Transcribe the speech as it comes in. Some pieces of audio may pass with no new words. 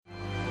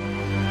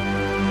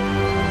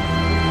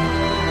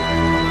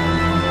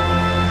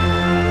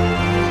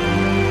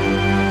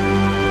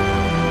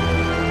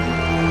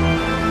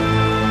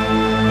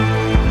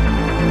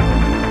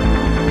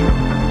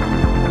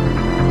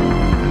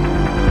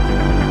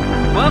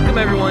Welcome,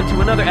 everyone,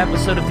 to another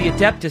episode of the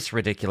Adeptus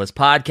Ridiculous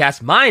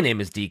podcast. My name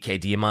is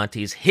DK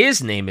Diamantes,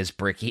 his name is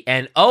Bricky,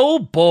 and oh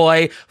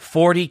boy,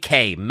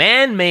 40K,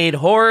 man-made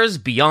horrors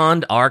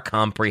beyond our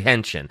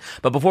comprehension.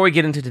 But before we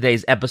get into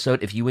today's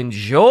episode, if you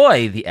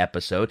enjoy the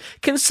episode,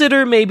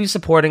 consider maybe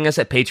supporting us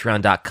at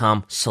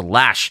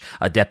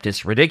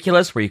patreon.com/Adeptus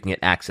Ridiculous, where you can get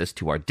access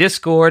to our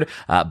Discord,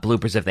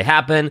 bloopers if they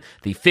happen.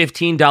 The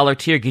 $15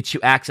 tier gets you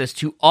access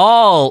to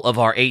all of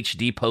our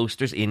HD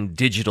posters in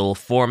digital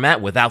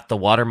format without the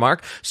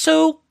watermark.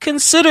 So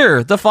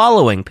consider the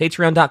following,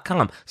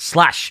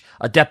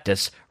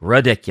 patreon.com/Adeptus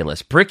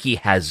Ridiculous. Bricky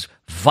has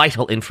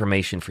vital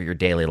information for your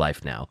daily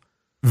life now.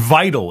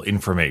 Vital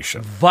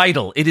information.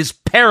 Vital. It is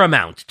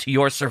paramount to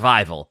your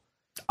survival.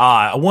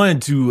 I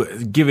wanted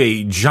to give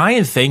a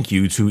giant thank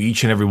you to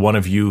each and every one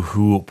of you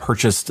who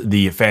purchased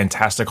the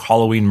fantastic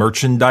Halloween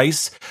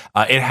merchandise.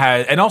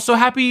 And also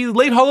happy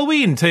late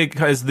Halloween,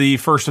 as the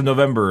 1st of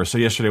November. So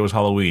yesterday was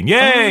Halloween.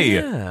 Yay!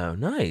 Oh, yeah,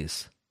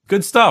 nice.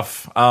 Good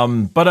stuff.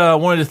 But I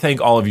wanted to thank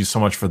all of you so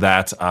much for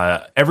that.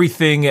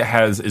 Everything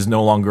is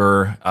no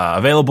longer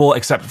available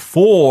except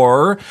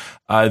for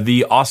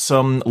the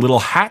awesome little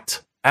hat,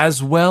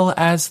 as well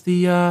as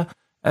the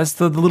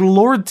little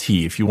Lord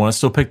tee. If you want to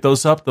still pick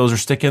those up, those are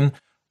sticking.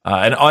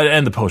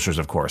 And the posters,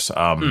 of course.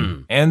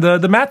 And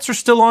the mats are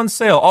still on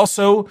sale.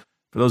 Also,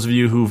 for those of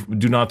you who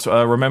do not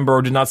remember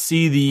or did not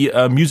see,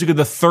 the Music of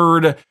the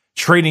Third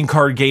trading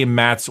card game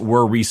mats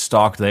were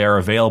restocked. They are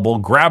available.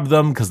 Grab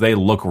them because they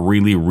look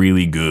really,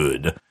 really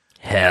good.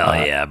 Hell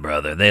yeah,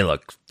 brother. They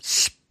look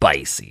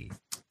spicy.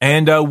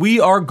 And we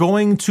are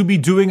going to be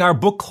doing our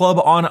book club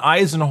on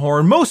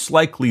Eisenhorn most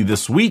likely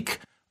this week.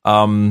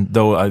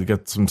 Though I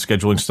got some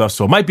scheduling stuff,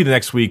 so it might be the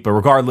next week, but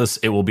regardless,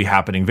 it will be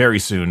happening very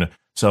soon.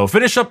 So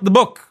finish up the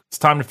book. It's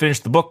time to finish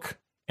the book,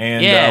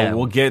 and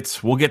we'll get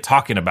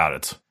talking about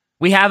it.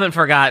 We haven't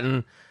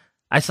forgotten.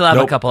 I still have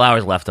a couple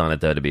hours left on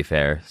it, though, to be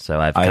fair.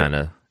 So I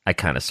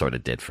kind of sort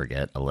of did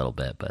forget a little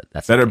bit, but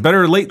that's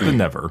better late than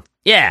never.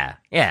 Yeah.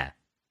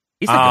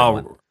 He's a good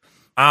one.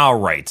 All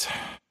right.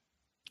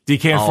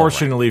 DK,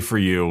 unfortunately for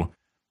you.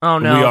 Oh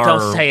no!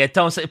 Don't say it.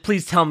 Don't say.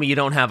 Please tell me you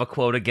don't have a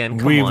quote again.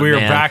 We're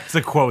back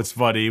to quotes,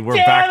 buddy. We're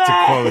back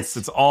to quotes.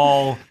 It's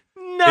all.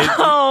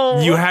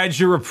 No. You had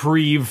your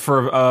reprieve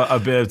for a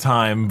bit of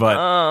time, but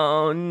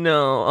oh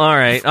no! All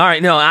right.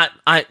 No,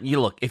 you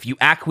look. If you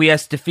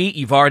acquiesce defeat,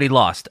 you've already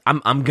lost.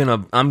 I'm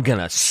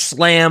gonna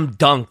slam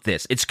dunk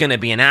this. It's gonna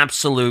be an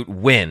absolute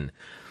win.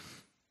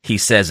 He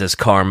says as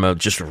Karma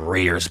just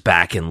rears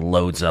back and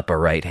loads up a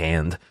right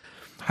hand.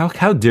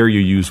 How dare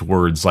you use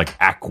words like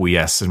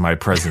acquiesce in my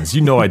presence?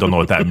 You know I don't know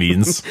what that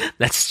means.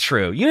 That's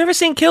true. You never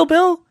seen Kill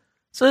Bill?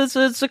 So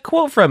it's a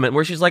quote from it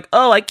where she's like,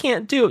 "Oh, I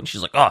can't do it." And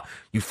she's like, "Oh,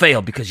 you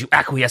failed because you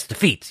acquiesce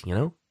defeat." You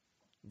know,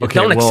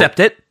 don't accept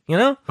it. You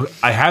know.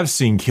 I have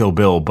seen Kill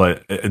Bill,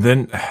 but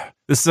then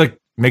this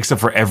makes up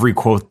for every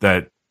quote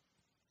that.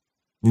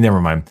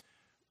 Never mind.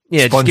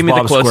 Yeah, just give me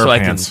the quote so I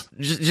can.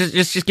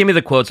 SpongeBob Just give me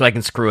the quote so I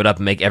can screw it up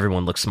and make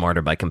everyone look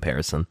smarter by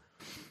comparison.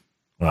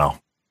 Well.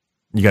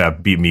 You gotta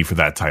beat me for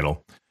that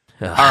title.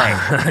 All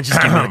right.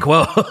 Just give me the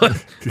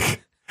quote.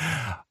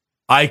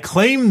 I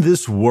claim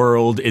this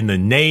world in the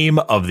name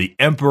of the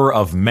Emperor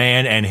of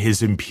Man and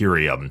his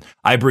Imperium.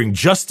 I bring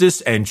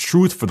justice and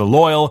truth for the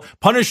loyal,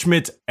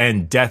 punishment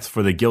and death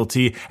for the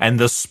guilty, and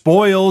the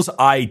spoils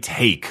I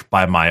take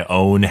by my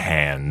own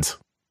hand.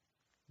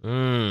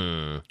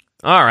 All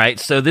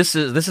right, so this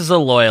is a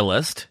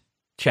loyalist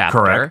chapter.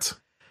 Correct.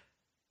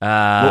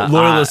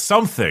 Loyalist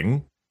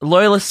something.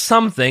 Loyalist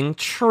something,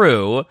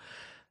 true.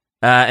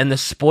 And the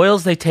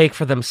spoils they take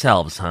for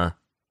themselves, huh?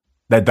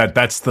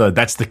 That's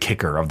the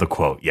kicker of the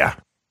quote, yeah.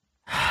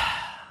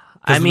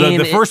 I mean,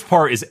 the first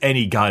part is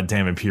any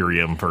goddamn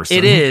Imperium person.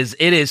 It is.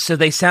 So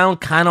they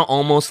sound kind of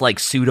almost like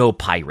pseudo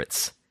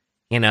pirates,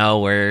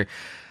 where,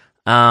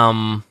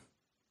 I'm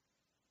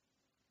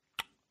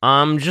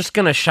just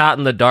gonna shot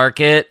in the dark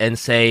it and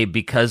say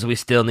because we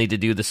still need to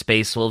do the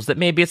Space Wolves that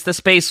maybe it's the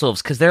Space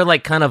Wolves because they're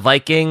like kind of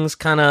Vikings,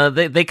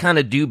 they kind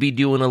of do be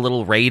doing a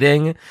little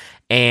raiding.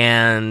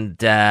 And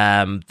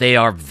they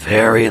are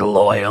very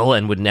loyal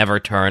and would never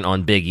turn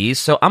on Big E.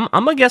 So I'm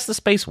gonna guess the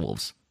Space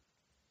Wolves.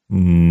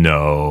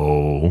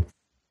 No.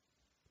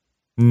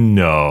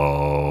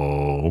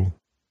 Oh,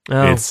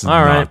 it's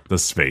all right. Not the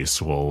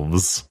Space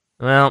Wolves.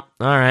 Well,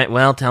 all right.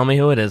 Well, tell me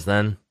who it is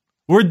then.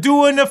 We're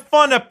doing a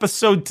fun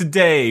episode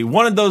today.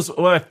 One of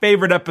my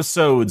favorite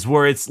episodes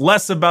where it's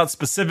less about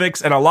specifics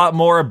and a lot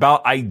more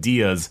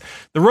ideas.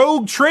 The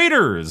Rogue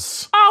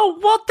Traders. Oh,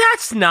 well,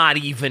 that's not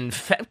even...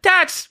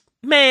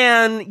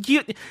 Man,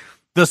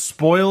 the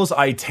spoils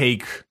I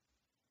take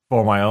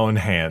for my own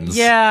hands.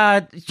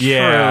 Yeah, true.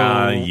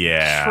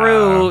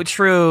 Yeah.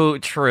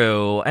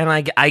 True. And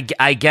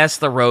I guess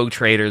the Rogue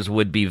Traders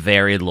would be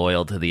very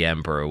loyal to the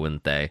Emperor,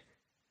 wouldn't they?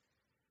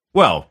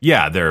 Well,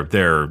 yeah,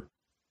 they're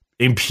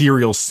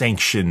Imperial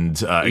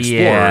sanctioned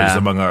explorers,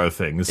 among other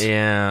things.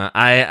 Yeah,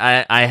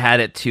 I had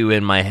it too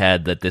in my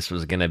head that this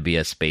was going to be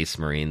a Space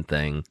Marine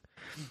thing.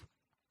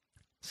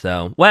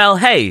 So, well,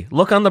 hey,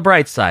 look on the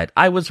bright side.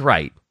 I was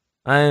right.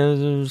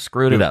 I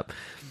screwed it up.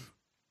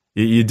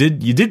 You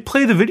did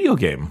play the video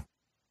game.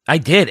 I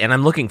did, and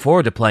I'm looking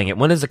forward to playing it.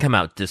 When does it come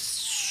out?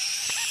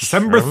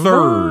 December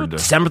 3rd.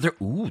 December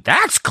 3rd. Ooh,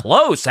 that's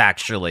close,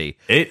 actually.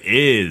 It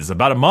is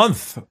about a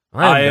month.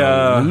 I'm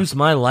gonna lose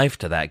my life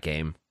to that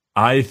game.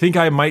 I think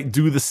I might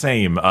do the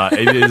same.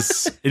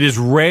 It is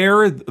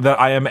rare that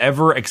I am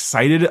ever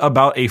excited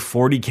about a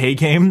 40K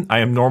game. I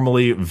am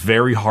normally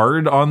very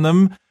hard on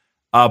them.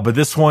 But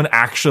this one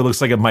actually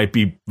looks like it might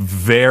be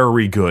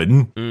very good.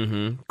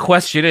 Mm-hmm.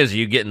 Question is, are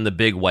you getting the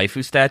big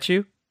waifu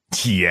statue?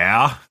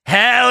 Yeah.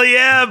 Hell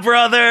yeah,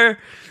 brother!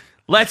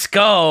 Let's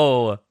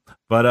go!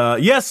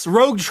 But yes,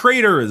 Rogue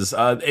Traders,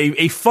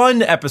 a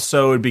fun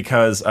episode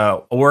because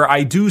where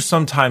I do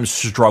sometimes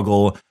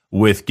struggle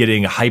with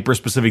getting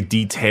hyper-specific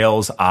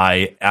details,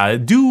 I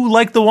do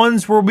like the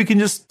ones where we can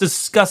just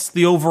discuss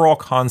the overall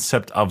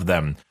concept of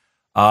them.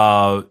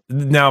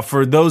 Now,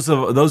 for those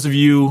of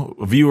you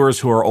viewers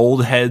who are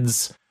old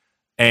heads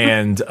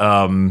and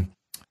don't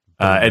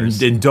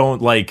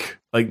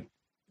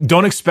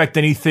don't expect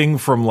anything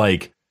from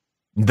like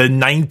the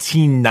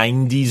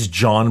 1990s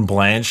John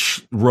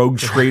Blanche Rogue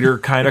Trader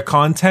kind of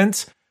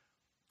content,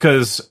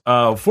 because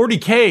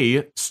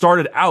 40K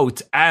started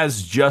out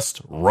as just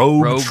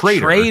Rogue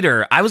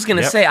Trader. I was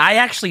gonna say I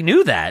actually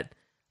knew that.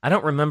 I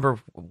don't remember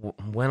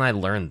when I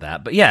learned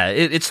that, but yeah,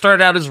 it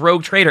started out as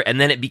Rogue Trader, and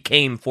then it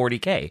became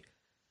 40K.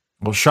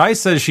 Well, Shai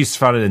says she's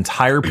found an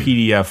entire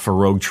PDF for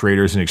Rogue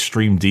Traders in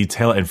extreme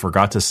detail and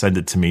forgot to send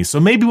it to me. So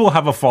maybe we'll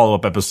have a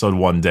follow-up episode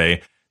one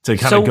day to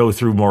kind of go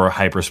through more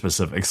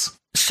hyper-specifics.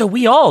 So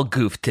we all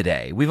goofed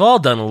today. We've all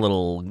done a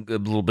little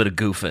bit of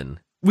goofing.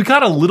 We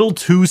got a little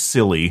too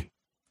silly.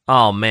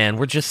 Oh, man,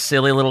 we're just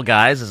silly little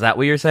guys? Is that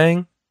what you're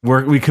saying?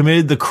 We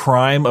committed the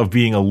crime of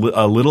being a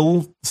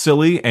little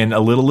silly and a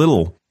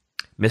little.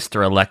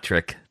 Mr.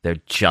 Electric, they're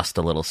just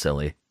a little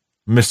silly.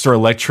 Mr.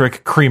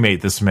 Electric,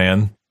 cremate this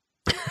man.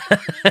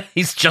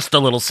 He's just a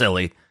little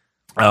silly.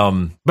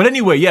 But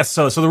anyway, yes,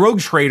 so the Rogue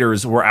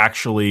Traders were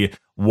actually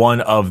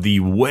one of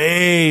the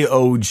way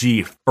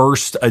OG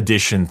first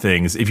edition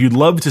things. If you'd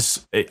love to,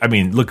 I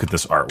mean, look at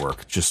this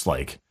artwork, just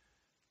like,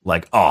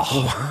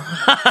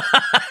 oh,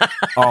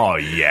 oh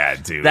yeah,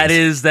 dude. That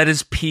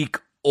is peak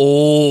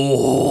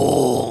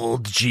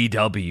old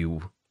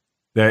GW.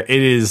 It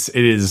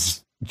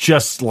is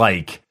just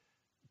like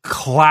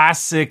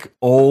classic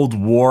old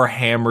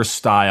Warhammer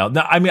style.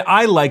 Now, I mean,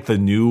 I like the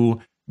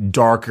new,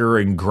 darker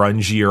and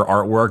grungier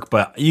artwork,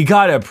 but you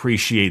gotta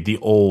appreciate the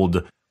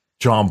old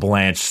John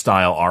Blanche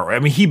style art. I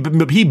mean, he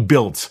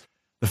built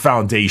the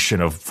foundation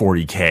of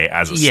 40K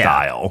as a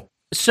style.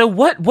 So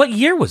what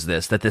year was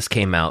that this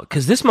came out?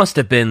 Because this must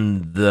have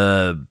been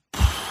the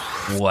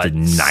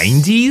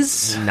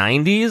 90s?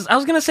 90s? I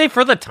was gonna say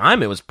for the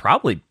time it was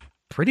probably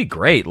pretty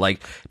great.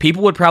 Like,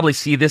 people would probably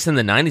see this in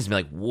the 90s and be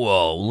like,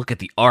 whoa, look at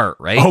the art,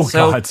 right? Oh,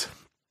 God.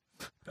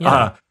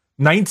 Yeah.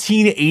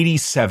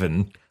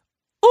 1987.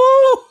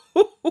 Ooh!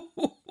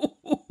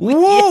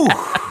 Woo!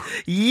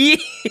 Yeah.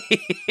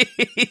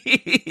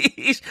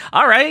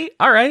 All right.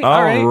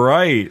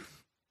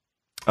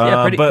 Yeah,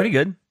 pretty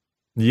good.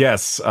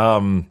 Yes.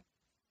 Wow,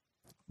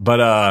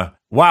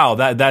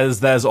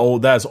 that is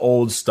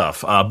old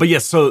stuff. But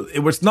yes, so it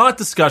was not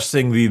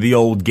discussing the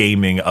old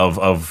gaming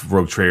of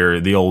Rogue Trader,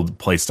 the old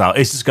play style.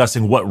 It's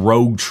discussing what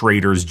Rogue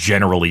Traders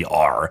generally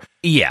are.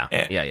 Yeah.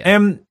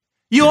 And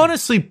you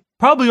honestly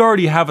probably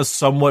already have a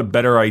somewhat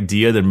better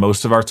idea than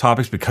most of our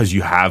topics because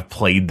you have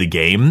played the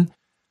game.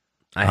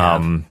 I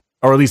have.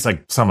 Or at least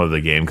like some of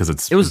the game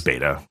because it was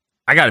beta.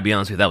 I got to be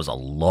honest with you, that was a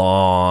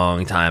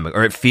long time ago,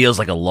 or it feels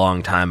like a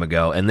long time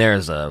ago, and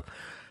there's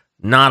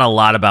not a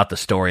lot about the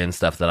story and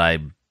stuff that I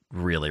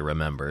really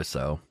remember.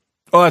 So,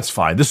 oh, that's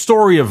fine. The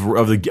story of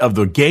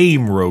the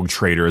game Rogue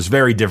Trader is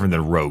very different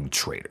than Rogue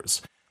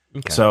Traders.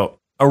 Okay. So,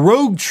 a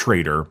Rogue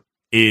Trader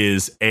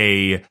is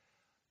like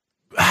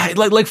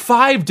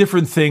 5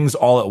 different things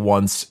all at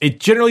once. It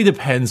generally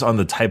depends on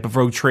the type of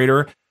Rogue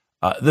Trader.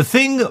 The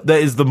thing that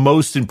is the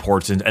most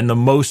important and the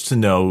most to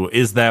know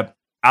is that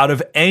out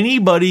of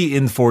anybody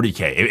in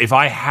 40K, if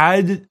I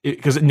had,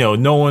 because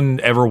no one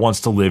ever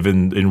wants to live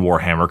in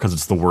Warhammer because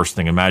it's the worst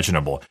thing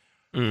imaginable.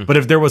 But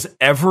if there was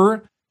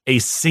ever a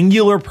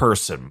singular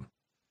person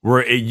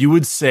where you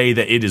would say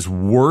that it is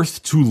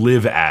worth to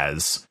live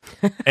as,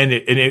 and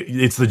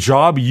it's the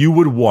job you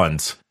would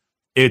want,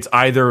 it's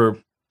either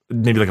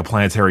maybe like a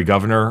planetary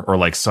governor or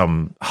like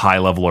some high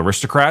level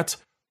aristocrat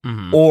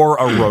or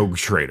a rogue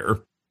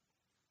trader.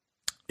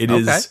 It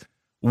is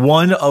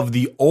one of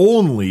the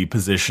only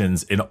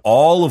positions in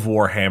all of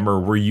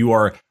Warhammer where you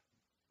are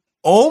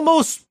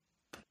almost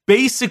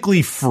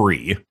basically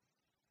free.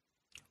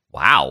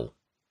 Wow.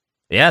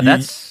 Yeah,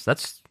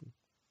 that's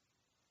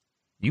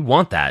you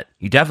want that.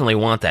 You definitely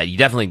want that. You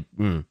definitely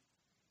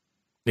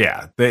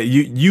Yeah,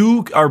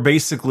 you are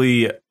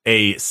basically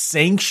a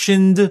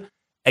sanctioned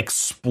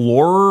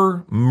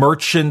explorer,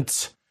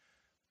 merchant,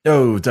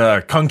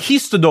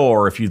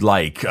 conquistador, if you'd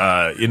like,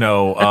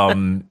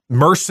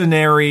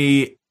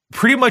 mercenary,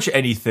 pretty much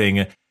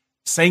anything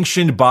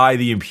sanctioned by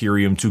the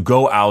Imperium to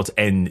go out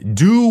and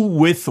do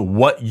with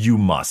what you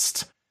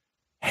must.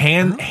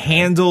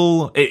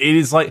 handle it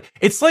is like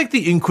it's like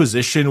the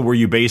Inquisition, where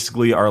you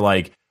basically are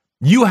like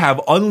you have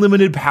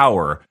unlimited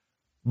power,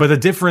 but the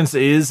difference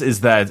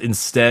is that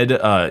instead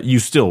you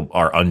still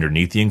are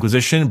underneath the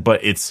Inquisition,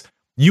 but it's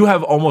you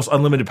have almost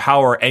unlimited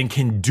power and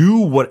can do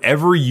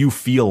whatever you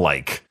feel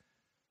like.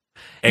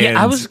 And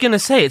yeah, I was gonna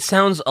say it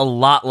sounds a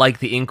lot like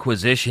the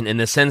Inquisition in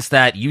the sense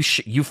that you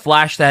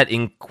flash that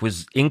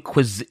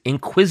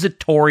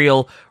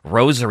inquisitorial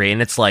rosary,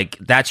 and it's like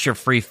that's your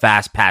free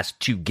fast pass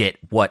to get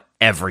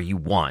whatever you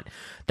want.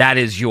 That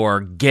is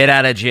your get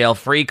out of jail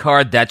free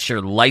card. That's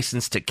your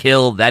license to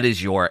kill. That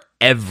is your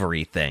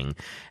everything.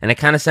 And it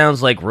kind of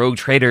sounds like rogue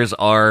traders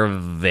are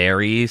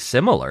very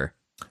similar.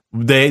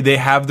 They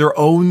have their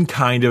own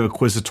kind of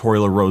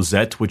inquisitorial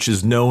rosette, which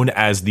is known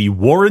as the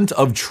Warrant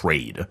of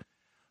Trade.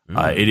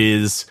 It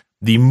is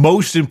the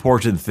most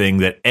important thing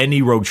that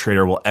any rogue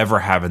trader will ever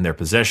have in their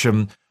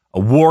possession. A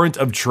warrant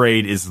of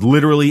trade is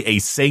literally a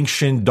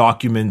sanctioned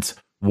document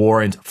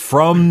warrant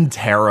from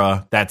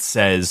Terra that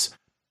says,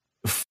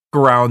 "F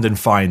around and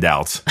find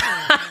out."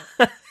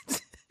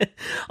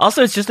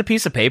 Also, it's just a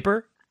piece of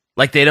paper.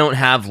 Like they don't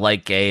have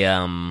like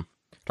a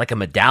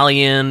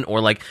medallion,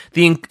 or like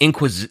the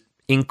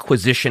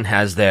Inquisition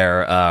has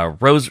their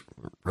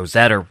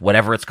rosette or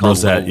whatever it's called.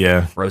 Rosette,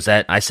 yeah.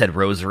 Rosette. I said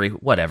rosary,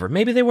 whatever.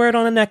 Maybe they wear it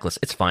on a necklace.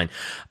 It's fine.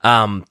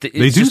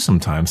 They do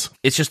sometimes.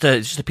 It's just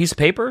a piece of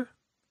paper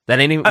that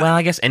well,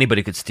 I guess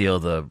anybody could steal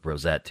the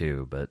rosette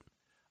too, but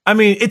I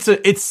mean, it's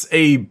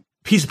a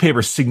piece of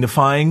paper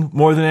signifying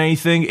more than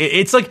anything.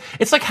 It's like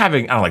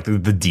having, I don't know,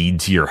 like the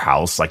deed to your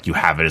house. Like you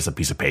have it as a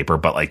piece of paper,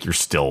 but like you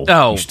still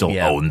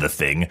own the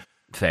thing.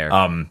 Fair.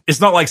 It's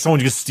not like someone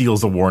just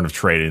steals the warrant of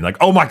trade and like,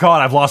 oh my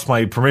god, I've lost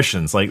my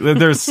permissions. Like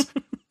there's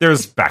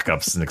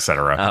backups and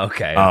etc.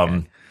 Okay.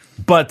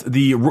 But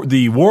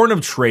the warrant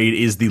of trade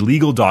is the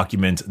legal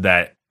document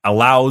that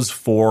allows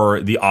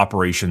for the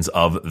operations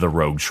of the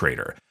rogue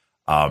trader.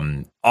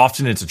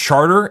 Often it's a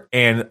charter,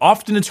 and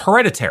often it's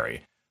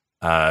hereditary.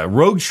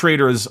 Rogue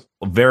traders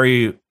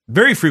very,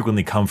 very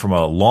frequently come from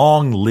a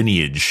long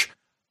lineage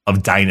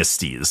of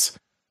dynasties,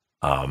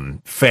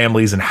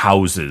 families, and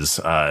houses.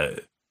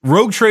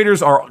 Rogue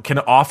traders can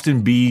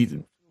often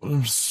be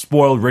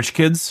spoiled rich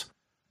kids.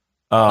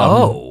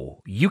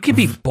 You can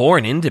be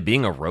born into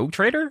being a rogue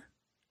trader?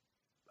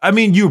 I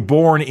mean, you're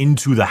born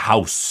into the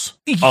house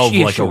of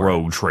a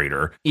rogue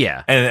trader.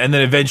 Yeah. And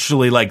then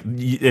eventually, like,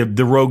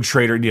 the rogue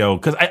trader,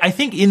 because I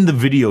think in the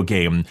video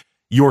game,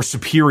 your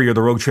superior,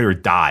 the rogue trader,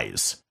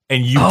 dies,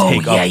 and you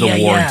take up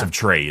the warrant of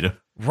trade.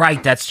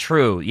 Right, that's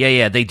true.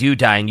 Yeah, they do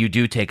die, and you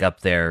do take up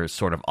their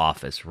sort of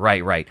office.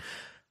 Right.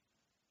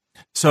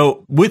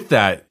 So with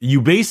that,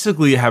 you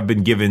basically have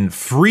been given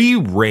free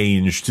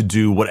range to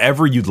do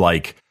whatever you'd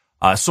like,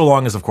 so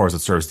long as, of course, it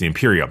serves the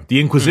Imperium. The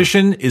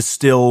Inquisition is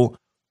still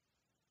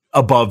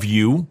above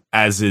you,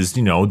 as is,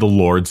 the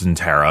Lords in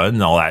Terra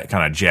and all that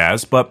kind of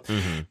jazz. But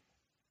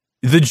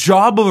the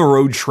job of a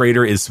rogue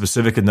trader is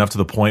specific enough to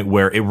the point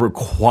where it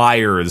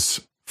requires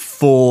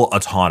full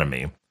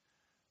autonomy,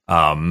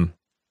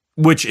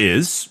 which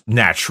is,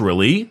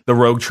 naturally, the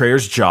rogue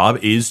trader's job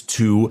is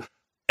to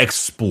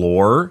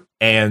explore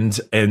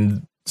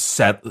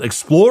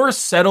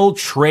settle,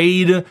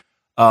 trade,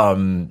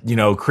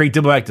 create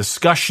diplomatic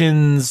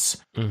discussions.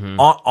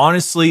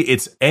 Honestly,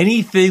 it's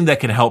anything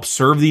that can help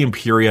serve the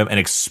Imperium and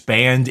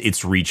expand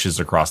its reaches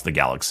across the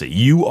galaxy.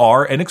 You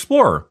are an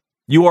explorer.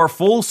 You are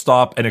full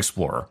stop an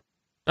explorer.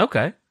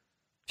 Okay.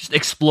 Just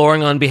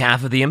exploring on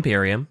behalf of the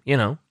Imperium,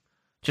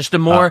 Just a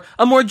more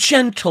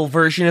gentle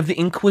version of the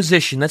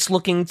Inquisition that's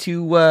looking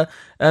to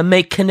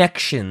make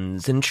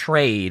connections and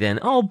trade and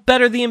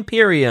better the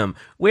Imperium.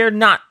 We're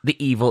not the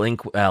evil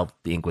the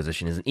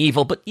Inquisition isn't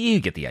evil, but you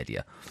get the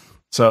idea.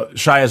 So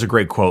Shai has a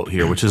great quote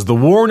here, which is, "The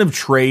warrant of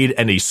trade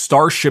and a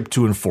starship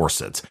to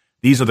enforce it.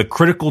 These are the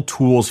critical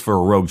tools for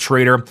a rogue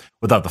trader.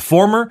 Without the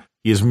former,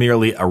 he is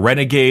merely a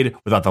renegade.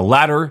 Without the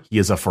latter, he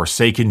is a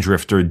forsaken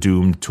drifter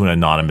doomed to an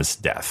anonymous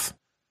death."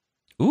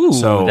 Ooh,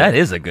 so that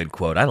is a good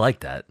quote. I like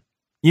that.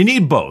 You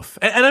need both.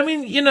 And I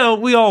mean,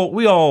 we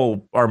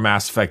all are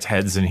Mass Effect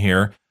heads in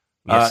here.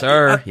 Yes,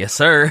 sir. Yes,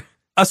 sir.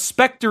 A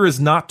Spectre is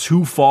not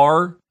too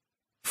far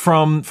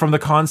from the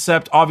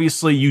concept.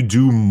 Obviously, you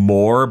do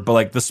more, but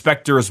like the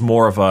Spectre is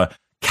more of a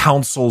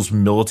Council's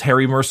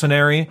military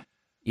mercenary.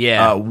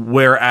 Yeah.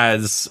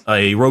 Whereas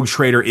a rogue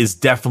trader is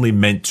definitely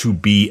meant to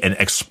be an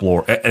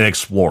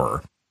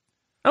explorer.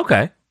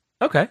 Okay.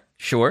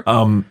 Sure.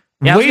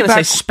 Yeah, I was going to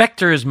say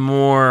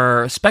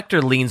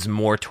Spectre leans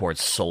more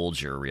towards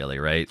soldier, really,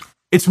 right?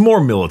 It's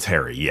more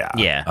military, yeah.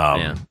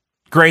 Yeah.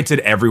 Granted,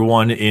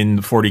 everyone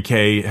in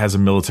 40K has a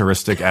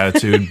militaristic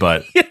attitude,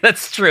 but... Yeah,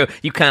 that's true.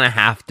 You kind of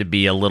have to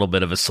be a little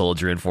bit of a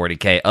soldier in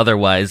 40K,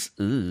 otherwise...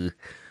 Ugh.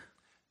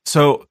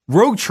 So,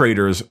 rogue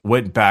traders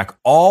went back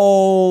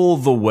all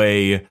the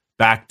way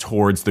back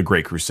towards the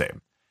Great Crusade.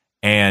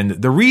 And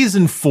the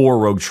reason for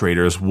rogue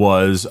traders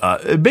was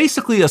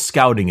basically a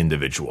scouting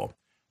individual.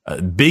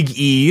 Big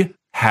E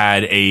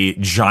had a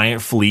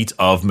giant fleet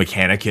of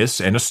Mechanicus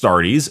and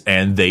Astartes,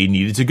 and they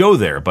needed to go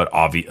there, but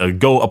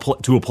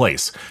to a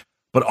place.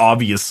 But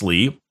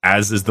obviously,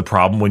 as is the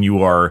problem when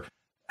you are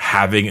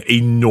having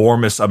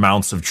enormous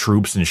amounts of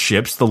troops and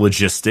ships, the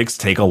logistics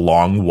take a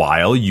long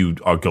while. You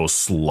go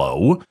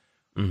slow.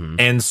 Mm-hmm.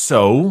 And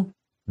so,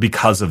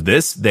 because of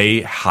this,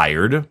 they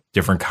hired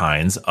different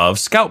kinds of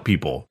scout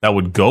people that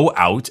would go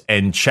out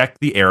and check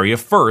the area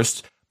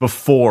first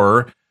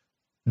before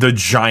the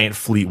giant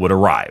fleet would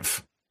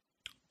arrive.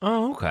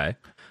 Oh, okay.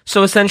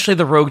 So essentially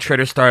the rogue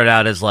traders started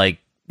out as like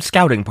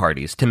scouting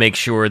parties to make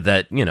sure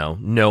that, you know,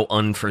 no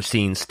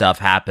unforeseen stuff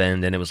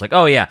happened, and it was like,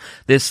 oh yeah,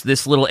 this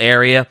little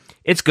area,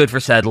 it's good for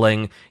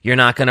settling. You're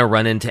not going to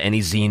run into any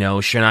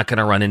Xenos. You're not going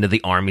to run into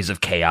the armies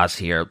of chaos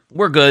here.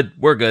 We're good.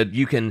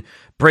 You can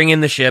bring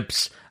in the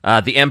ships.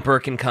 The Emperor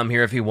can come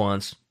here if he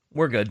wants.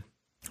 We're good.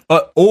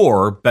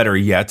 Or better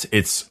yet,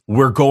 it's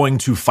we're going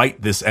to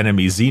fight this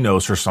enemy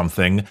Xenos or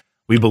something.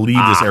 We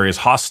believe this area is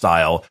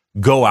hostile.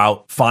 Go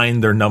out,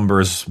 find their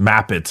numbers,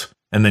 map it,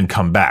 and then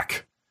come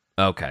back.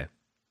 Okay.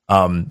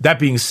 That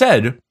being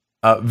said,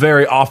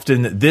 very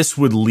often this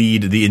would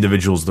lead the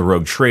individuals, the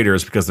rogue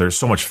traders, because they're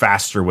so much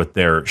faster with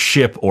their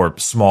ship or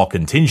small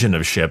contingent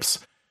of ships,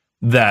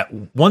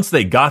 that once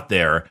they got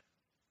there,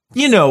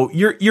 you know,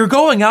 you're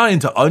going out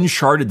into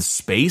uncharted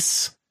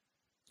space.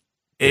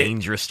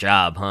 Dangerous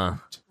job, huh?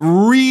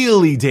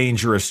 Really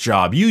dangerous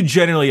job. You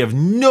generally have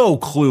no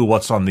clue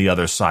what's on the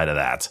other side of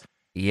that.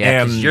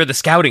 Yeah, because you're the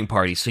scouting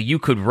party, so you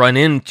could run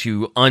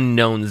into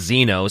unknown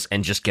Xenos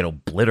and just get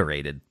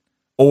obliterated.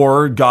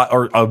 Or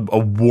a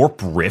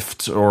warp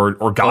rift, or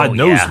God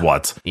knows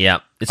what. Yeah,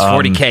 it's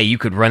 40K. You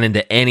could run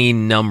into any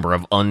number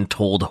of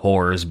untold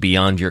horrors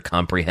beyond your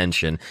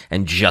comprehension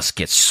and just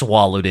get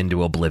swallowed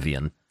into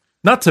oblivion.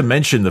 Not to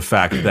mention the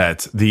fact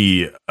that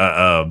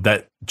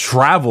that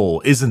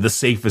travel isn't the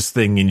safest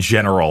thing in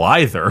general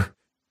either.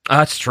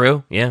 That's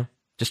true. Yeah,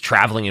 just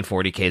traveling in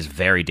 40K is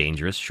very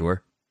dangerous.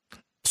 Sure.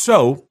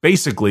 So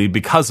basically,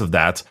 because of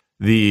that,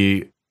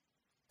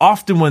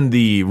 often when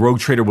the rogue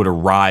trader would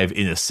arrive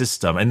in a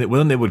system and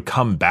when they would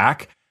come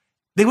back,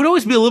 they would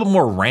always be a little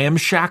more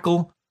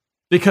ramshackle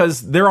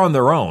because they're on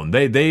their own.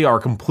 They are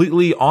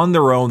completely on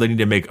their own. They need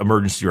to make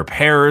emergency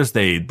repairs.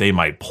 They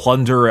might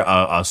plunder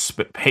a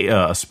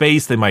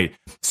space. They might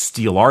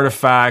steal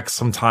artifacts.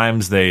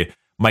 Sometimes they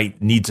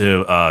might need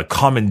to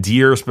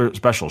commandeer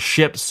special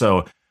ships.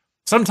 So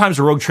sometimes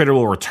a rogue trader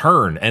will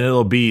return and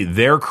it'll be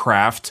their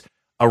craft,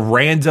 a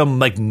random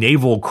like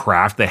naval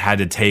craft they had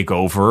to take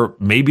over,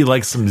 maybe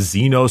like some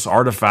Xenos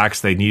artifacts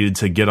they needed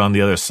to get on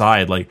the other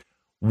side, like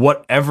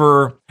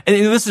whatever. And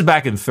this is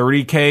back in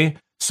 30K,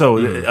 so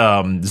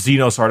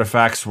Xenos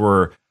artifacts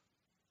were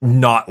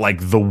not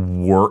like the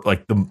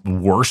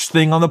worst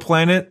thing on the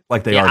planet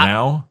like they are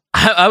now.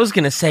 I was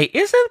gonna say,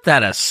 isn't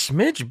that a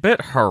smidge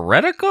bit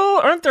heretical?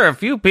 Aren't there a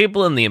few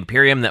people in the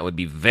Imperium that would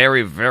be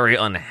very, very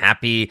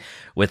unhappy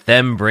with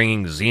them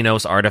bringing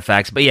Xenos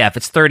artifacts? But yeah, if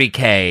it's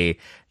 30K,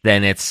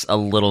 then it's a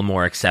little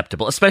more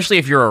acceptable, especially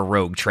if you're a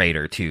rogue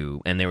trader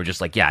too. And they were just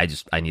like, yeah,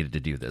 I needed to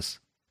do this.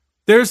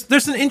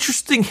 There's an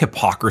interesting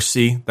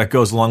hypocrisy that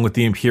goes along with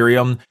the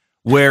Imperium,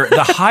 where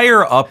the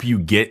higher up you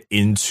get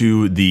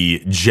into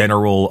the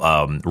general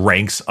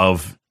ranks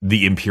of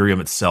the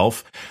Imperium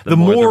itself, the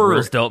more the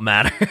rules don't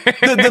matter.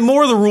 the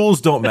more the rules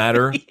don't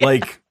matter. Yeah.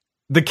 Like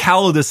the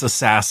Calidus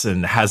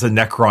assassin has a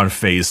Necron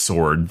phase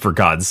sword, for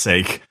God's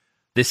sake.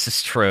 This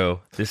is true.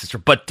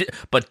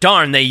 But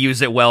darn, they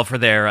use it well for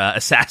their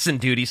assassin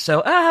duty.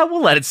 So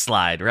we'll let it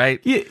slide,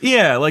 right?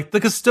 Yeah. Like the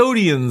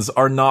custodians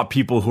are not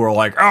people who are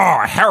like,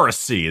 oh,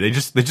 heresy. They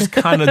just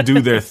kind of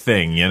do their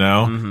thing, you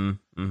know. Mm-hmm,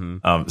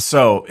 mm-hmm.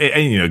 So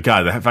you know,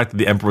 God, the fact that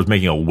the Emperor was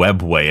making a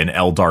webway, an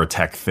Eldar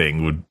tech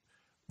thing, would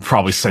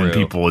probably send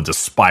people into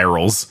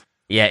spirals.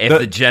 Yeah, if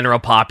the general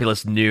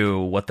populace knew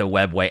what the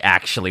webway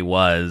actually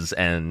was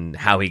and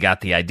how he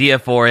got the idea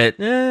for it,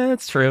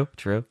 it's true.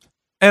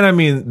 And I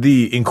mean,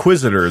 the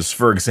Inquisitors,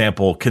 for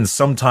example, can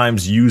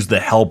sometimes use the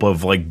help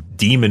of like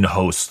demon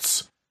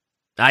hosts.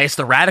 It's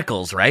the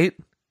radicals, right?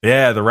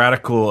 Yeah, the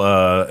radical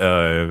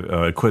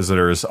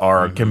Inquisitors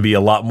can be a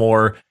lot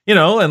more, you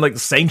know, and like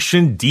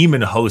sanctioned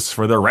demon hosts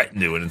for their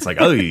retinue, and it's like,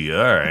 oh,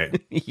 all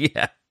right,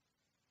 yeah.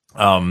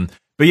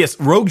 But yes,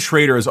 rogue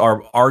traders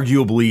are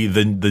arguably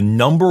the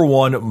number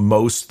one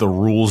most the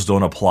rules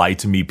don't apply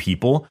to me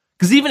people,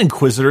 because even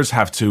Inquisitors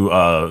have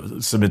to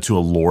submit to a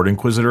Lord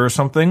Inquisitor or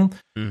something.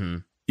 Mm-hmm.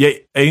 Yeah,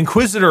 an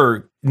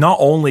Inquisitor not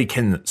only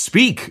can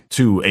speak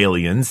to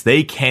aliens,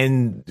 they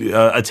can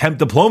attempt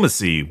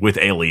diplomacy with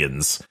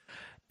aliens.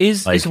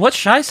 Is what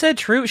Shai said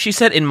true? She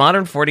said in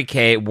modern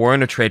 40K,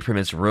 Warren of Trade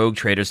permits rogue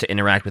traders to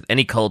interact with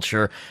any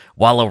culture,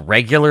 while a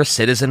regular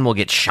citizen will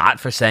get shot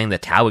for saying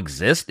that Tau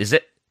exists. Is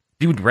it?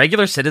 Dude,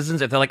 regular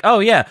citizens, if they're like, oh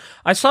yeah,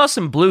 I saw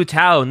some blue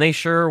Tau and they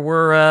sure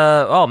were,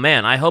 oh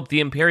man, I hope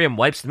the Imperium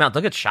wipes them out.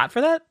 They'll get shot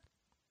for that?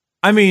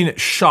 I mean,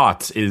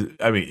 shot is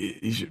a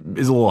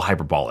little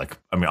hyperbolic.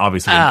 I mean,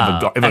 obviously,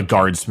 if a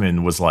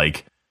guardsman was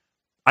like,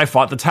 I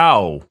fought the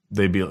Tau,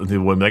 they wouldn't be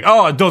like,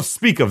 oh, don't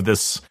speak of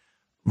this.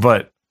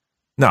 But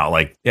no,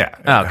 like, yeah,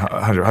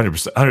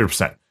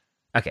 100%.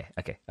 Okay.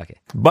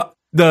 But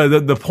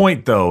the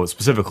point, though,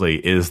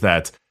 specifically, is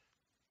that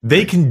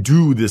they can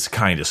do this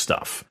kind of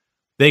stuff.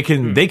 They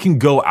can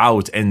go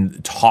out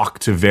and talk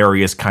to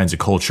various kinds of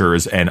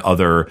cultures and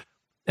other,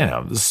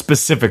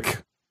 specific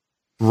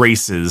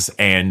races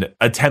and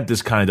attempt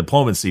this kind of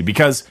diplomacy,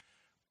 because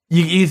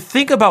you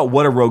think about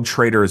what a rogue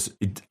trader is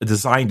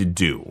designed to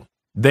do.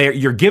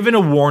 You're given a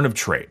warrant of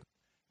trade,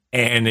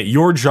 and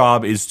your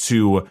job is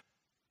to,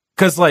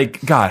 because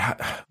God,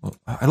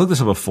 I looked this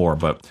up before,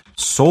 but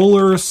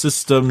solar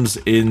systems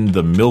in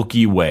the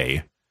Milky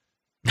Way.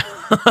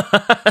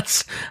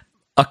 That's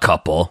a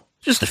couple,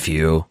 just a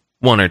few.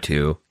 One or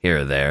two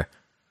here or there.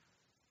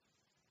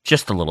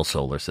 Just a little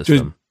solar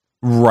system.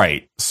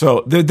 Right.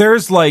 So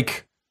there's a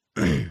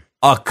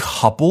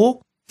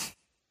couple.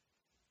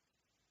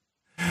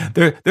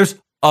 There's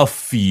a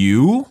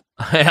few.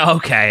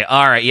 Okay.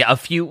 All right. Yeah, a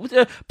few.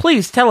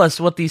 Please tell us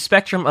what the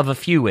spectrum of a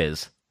few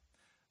is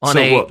on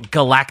a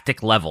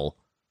galactic level.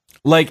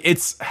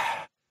 It's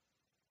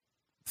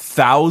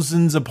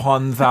thousands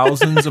upon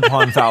thousands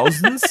upon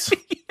thousands.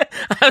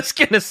 I was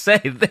going to say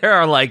there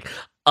are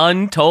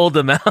untold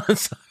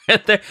amounts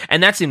right there,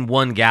 and that's in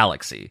one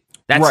galaxy.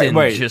 That's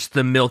just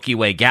the Milky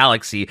Way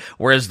galaxy,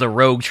 whereas the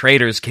rogue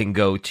traders can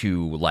go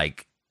to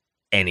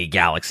any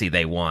galaxy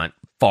they want,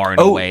 far and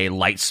away,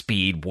 light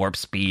speed, warp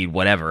speed,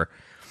 whatever.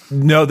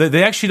 No,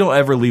 they actually don't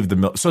ever leave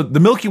so the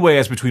Milky Way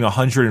has between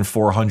 100 and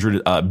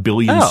 400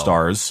 billion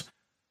stars.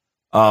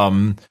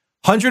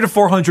 100 to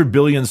 400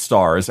 billion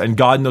stars, and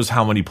God knows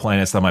how many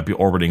planets that might be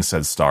orbiting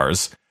said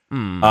stars.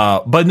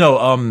 But no,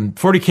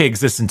 40K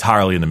exists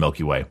entirely in the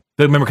Milky Way.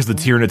 Remember, because the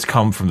Tyranids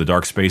come from the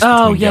dark space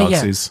between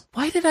galaxies. Yeah.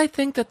 Why did I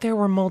think that there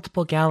were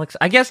multiple galaxies?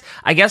 I guess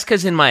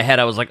because in my head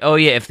I was like, oh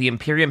yeah, if the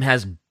Imperium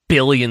has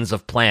billions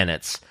of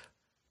planets,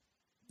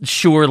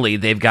 surely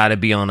they've got to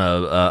be on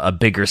a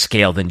bigger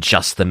scale than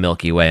just the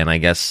Milky Way. And I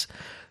guess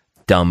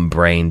dumb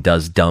brain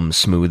does dumb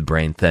smooth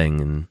brain thing,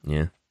 and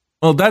yeah.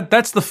 Well,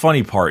 that's the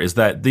funny part, is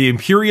that the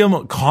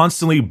Imperium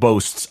constantly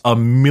boasts a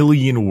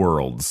million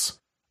worlds.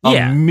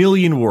 A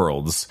million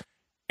worlds.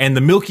 And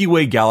the Milky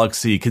Way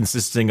galaxy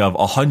consisting of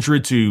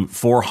 100 to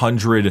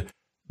 400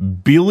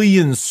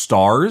 billion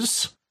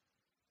stars,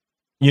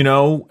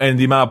 and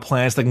the amount of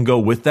planets that can go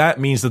with that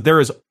means that there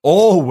is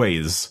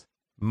always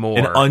more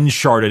an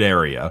uncharted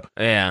area.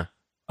 Yeah.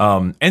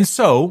 And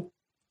so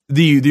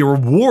the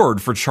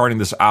reward for charting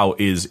this out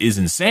is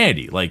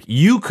insanity.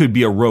 You could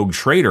be a rogue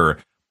trader,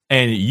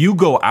 and you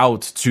go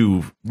out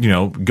to,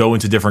 go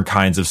into different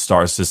kinds of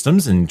star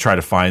systems and try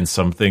to find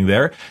something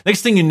there.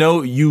 Next thing you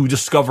know, you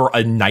discover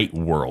a night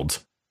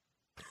world.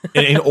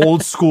 An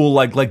old school,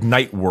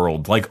 night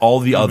world, like all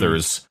the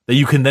others, that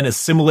you can then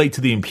assimilate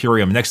to the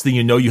Imperium. Next thing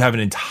you know, you have an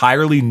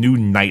entirely new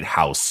night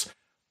house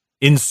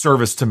in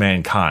service to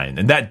mankind.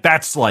 And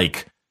that's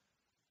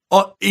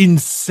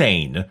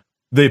insane,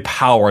 the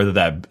power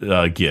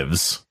that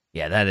gives.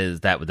 Yeah,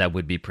 that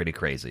would be pretty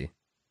crazy.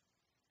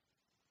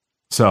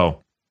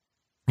 So,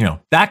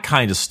 that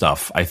kind of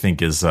stuff, I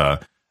think is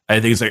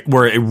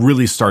where it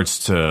really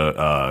starts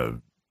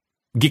to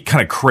get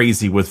kind of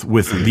crazy with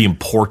the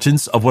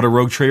importance of what a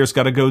rogue trader's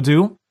got to go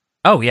do.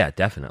 Oh yeah,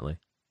 definitely.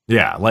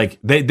 Yeah,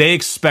 they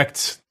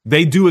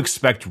do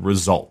expect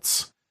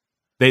results.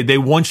 They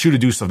want you to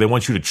do stuff. They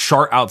want you to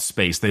chart out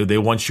space. They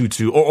want you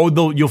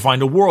to, you'll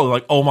find a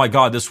world oh my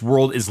God, this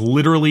world is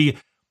literally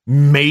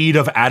made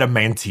of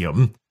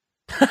adamantium.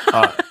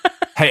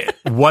 Hey,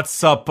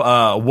 what's up,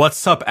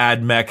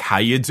 Admech? How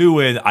you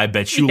doing? I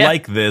bet you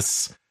like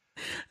this.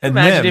 And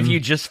imagine if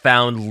you just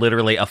found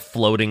literally a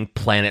floating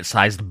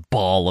planet-sized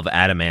ball of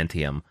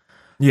adamantium.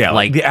 Yeah,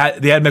 the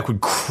Admech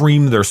would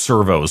cream their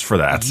servos for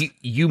that.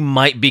 You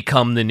might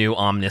become the new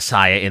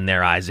Omnissiah in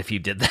their eyes if you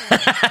did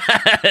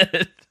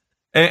that.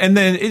 And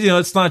then,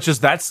 it's not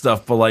just that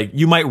stuff, but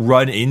you might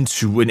run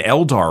into an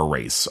Eldar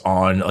race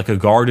on a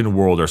garden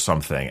world or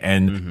something.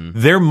 And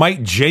there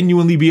might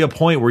genuinely be a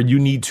point where you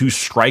need to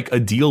strike a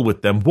deal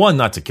with them. One,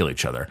 not to kill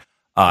each other.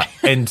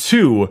 And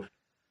two,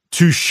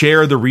 to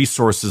share the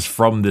resources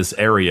from this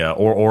area,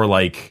 or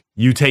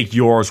you take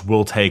yours,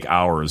 we'll take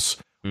ours.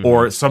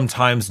 Or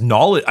sometimes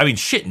knowledge. I mean,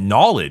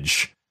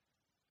 knowledge.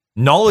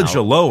 Knowledge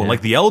alone. Yeah.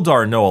 The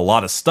Eldar know a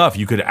lot of stuff.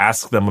 You could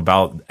ask them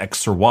about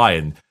X or Y,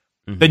 and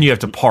then you have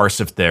to parse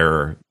if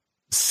their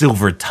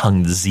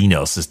silver-tongued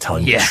Xenos is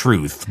telling the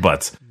truth,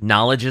 but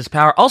knowledge is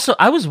power. Also,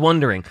 I was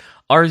wondering,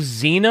 are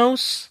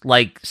Xenos,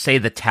 say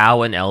the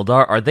Tau and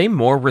Eldar, are they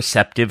more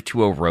receptive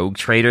to a rogue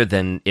trader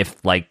than if,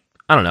 I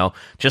don't know,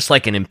 just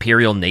an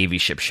Imperial Navy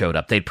ship showed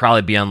up? They'd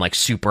probably be on,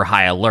 super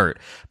high alert.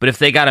 But if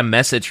they got a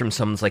message from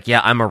someone's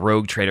yeah, I'm a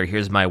rogue trader,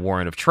 here's my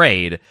warrant of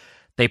trade,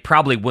 they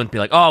probably wouldn't be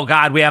oh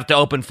God, we have to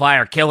open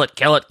fire, kill it,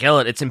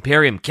 it's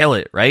Imperium, kill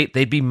it, right?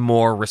 They'd be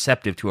more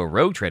receptive to a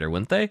rogue trader,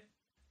 wouldn't they?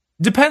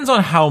 Depends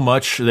on how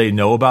much they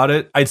know about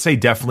it. I'd say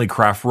definitely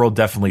Craft World,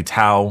 definitely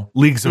Tau,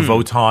 Leagues of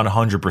Votann,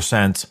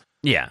 100%.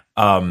 Yeah.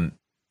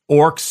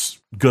 Orcs,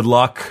 good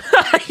luck.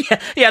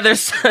 yeah,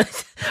 there's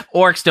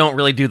orcs don't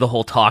really do the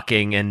whole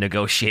talking and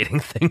negotiating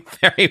thing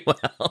very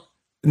well.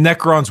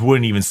 Necrons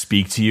wouldn't even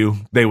speak to you.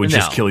 They would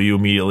just kill you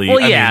immediately.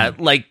 Well, I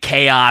mean, like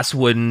Chaos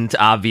wouldn't,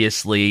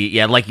 obviously.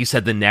 Yeah, like you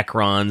said, the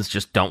Necrons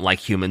just don't like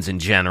humans in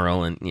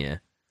general, and yeah.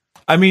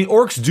 I mean,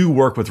 orcs do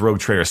work with rogue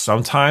traders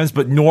sometimes,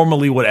 but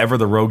normally whatever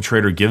the rogue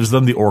trader gives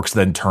them, the orcs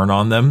then turn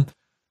on them,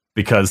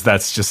 because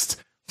that's just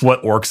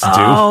what orcs do.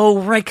 Oh,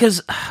 right,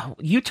 because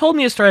you told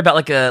me a story about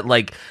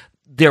like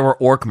there were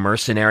orc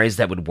mercenaries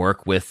that would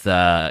work with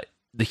the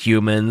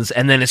humans,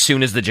 and then as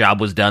soon as the job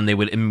was done, they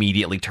would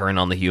immediately turn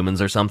on the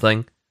humans or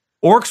something.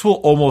 Orcs will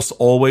almost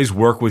always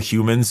work with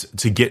humans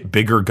to get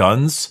bigger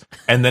guns,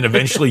 and then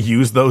eventually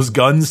use those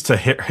guns to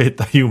hit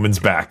the humans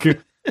back.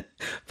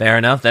 Fair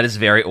enough. That is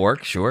very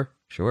orc. Sure.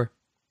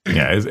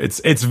 Yeah,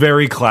 it's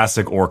very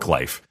classic orc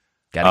life.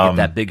 Gotta get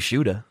that big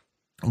shooter.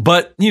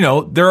 But,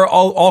 there are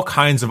all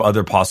kinds of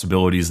other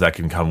possibilities that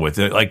can come with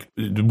it, like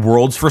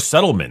worlds for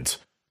settlement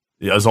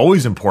is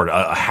always important.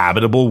 A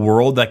habitable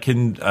world that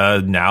can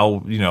now,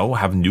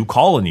 have new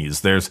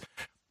colonies. There's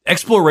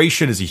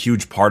exploration is a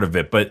huge part of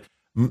it, but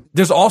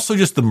there's also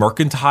just the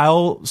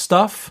mercantile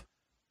stuff,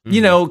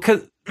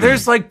 because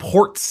there's like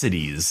port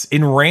cities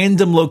in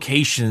random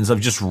locations of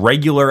just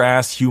regular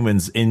ass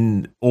humans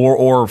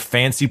or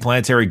fancy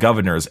planetary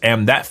governors.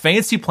 And that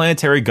fancy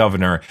planetary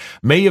governor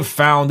may have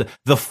found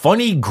the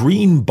funny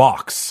green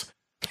box.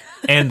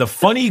 And the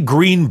funny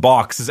green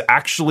box is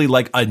actually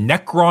like a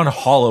Necron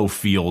hollow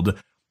field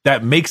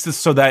that makes it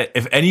so that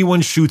if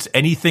anyone shoots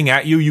anything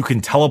at you, you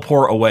can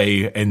teleport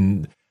away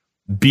and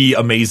be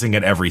amazing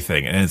at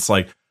everything. And it's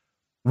like,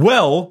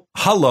 well,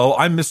 hello,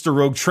 I'm Mr.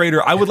 Rogue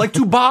Trader. I would like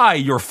to buy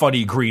your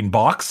funny green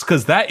box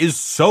because that is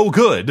so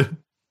good.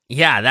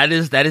 Yeah, that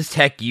is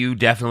tech you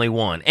definitely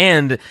want.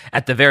 And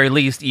at the very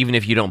least, even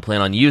if you don't plan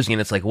on using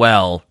it, it's like,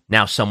 well,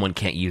 now someone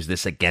can't use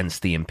this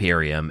against the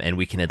Imperium, and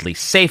we can at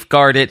least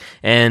safeguard it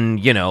and,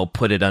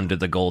 put it under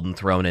the Golden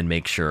Throne and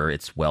make sure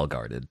it's well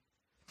guarded.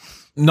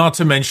 Not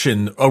to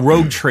mention, a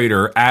rogue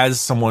trader, as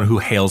someone who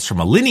hails from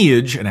a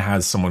lineage and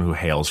as someone who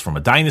hails from a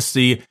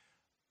dynasty,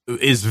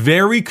 is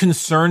very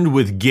concerned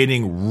with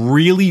getting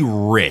really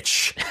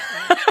rich.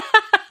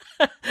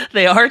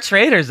 They are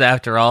traders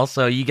after all,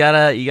 so you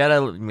gotta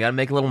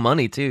make a little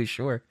money too,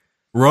 sure.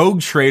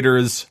 Rogue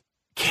traders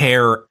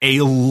care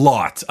a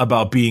lot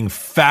about being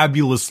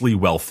fabulously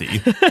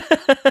wealthy.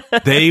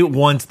 They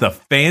want the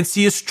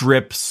fanciest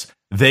strips,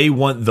 they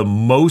want the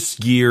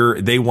most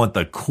gear, they want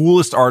the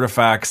coolest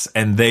artifacts,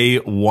 and they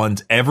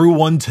want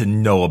everyone to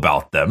know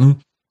about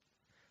them.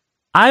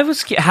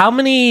 How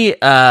many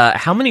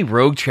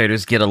rogue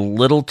traders get a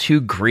little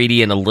too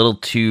greedy and a little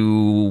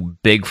too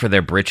big for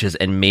their britches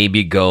and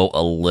maybe go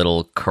a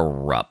little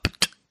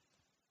corrupt?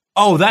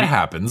 Oh, that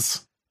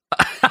happens.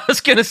 I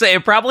was gonna say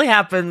it probably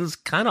happens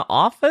kind of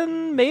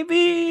often.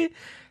 Maybe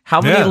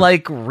how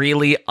many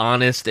really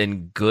honest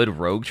and good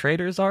rogue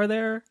traders are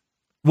there?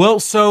 Well,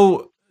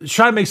 so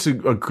Shai makes a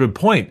good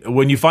point.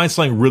 When you find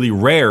something really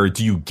rare,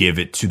 do you give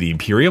it to the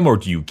Imperium or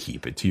do you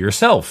keep it to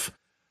yourself?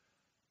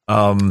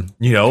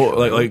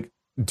 Like,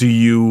 do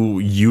you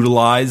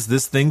utilize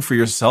this thing for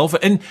yourself?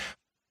 And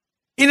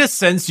in a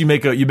sense, you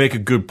make a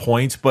good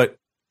point, but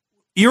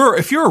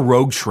if you're a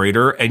rogue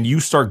trader and you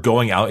start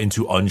going out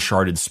into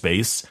uncharted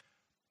space,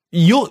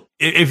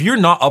 if you're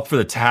not up for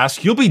the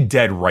task, you'll be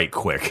dead right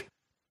quick.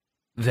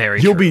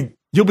 You'll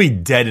be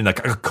dead in a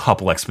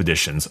couple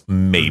expeditions,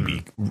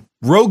 maybe.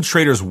 Rogue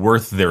traders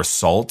worth their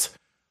salt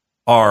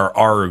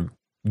are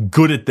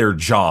good at their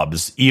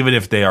jobs, even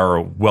if they are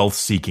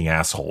wealth-seeking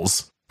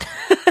assholes.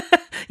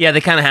 Yeah,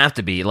 they kind of have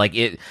to be.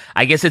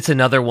 I guess it's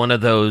another one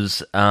of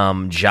those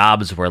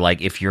jobs where,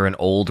 if you're an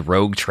old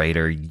rogue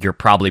trader, you're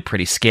probably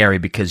pretty scary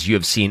because you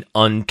have seen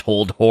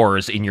untold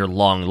horrors in your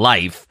long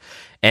life,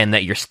 and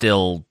that you're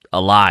still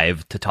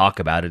alive to talk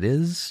about it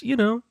is,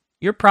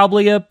 you're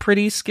probably a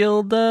pretty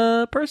skilled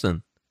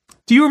person.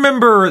 Do you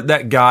remember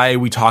that guy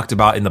we talked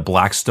about in the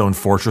Blackstone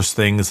Fortress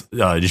things,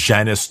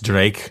 Janus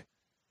Drake?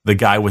 The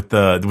guy with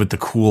the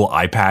cool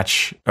eye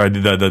patch, or the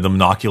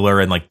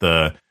monocular and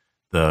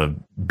the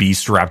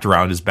beast wrapped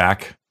around his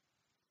back?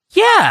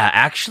 Yeah,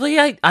 actually,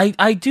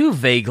 I do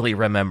vaguely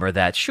remember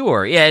that.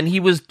 Sure, yeah, and he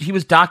was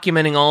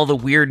documenting all the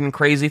weird and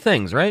crazy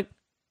things, right?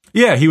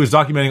 Yeah, he was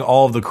documenting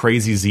all of the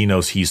crazy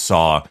Xenos he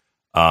saw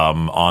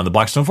on the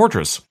Blackstone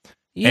Fortress.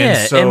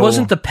 Yeah, and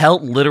wasn't the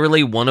pelt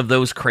literally one of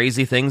those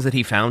crazy things that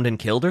he found and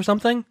killed or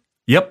something?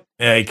 Yep,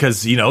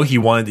 because he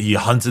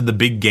hunted the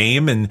big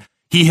game, and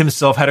he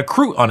himself had a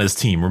crew on his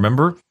team.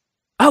 Remember?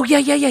 Oh yeah,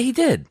 he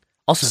did.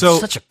 Also,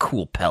 such a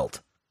cool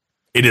pelt.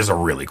 It is a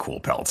really cool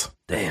pelt.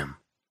 Damn.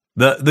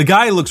 The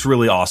guy looks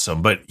really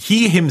awesome, but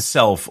he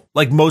himself,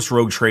 like most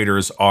rogue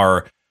traders,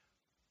 are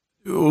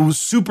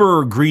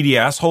super greedy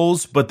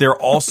assholes, but they're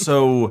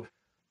also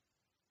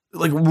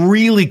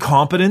really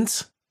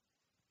competent.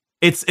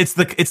 It's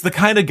the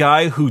kind of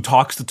guy who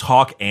talks the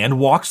talk and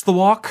walks the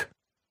walk.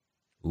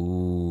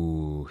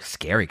 Ooh,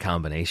 scary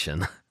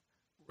combination.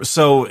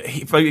 So,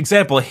 for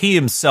example, he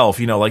himself,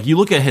 you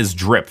look at his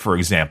drip, for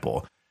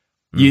example.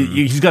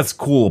 He's got this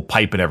cool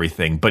pipe and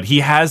everything, but he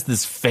has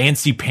this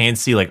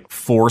fancy-pantsy,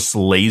 Force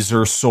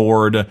laser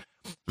sword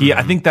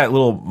I think that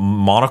little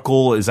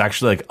monocle is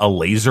actually like a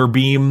laser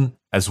beam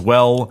as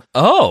well.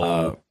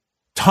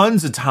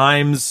 Tons of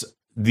times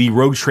the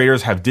rogue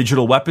traders have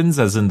digital weapons,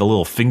 as in the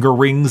little finger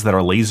rings that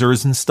are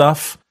lasers and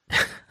stuff.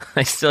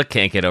 I still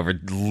can't get over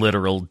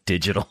literal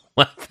digital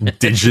weapons.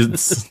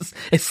 Digits.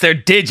 It's their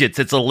digits.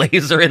 It's a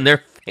laser in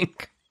their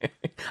finger.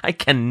 I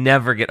can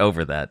never get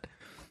over that.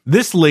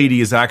 This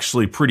lady is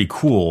actually pretty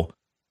cool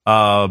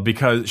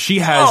because she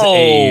has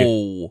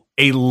a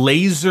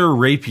laser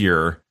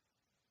rapier,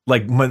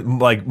 like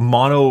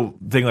mono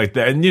thing like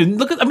that. And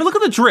look at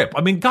the drip.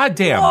 I mean,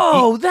 goddamn.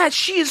 Whoa,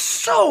 she is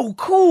so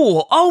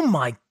cool. Oh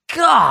my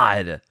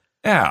God.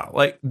 Yeah,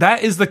 like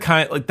that is the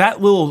kind, like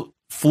that little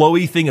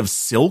flowy thing of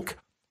silk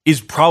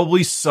is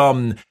probably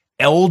some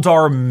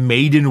Eldar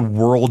Maiden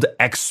World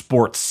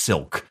export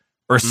silk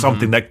or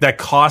something that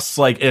costs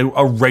like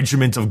a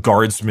regiment of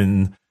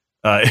guardsmen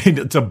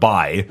to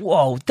buy.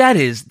 Whoa, that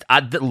is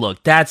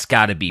look, that's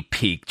got to be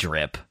peak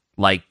drip.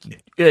 Like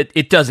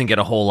it doesn't get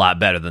a whole lot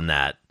better than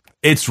that.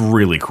 It's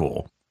really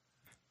cool.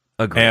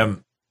 Agreed.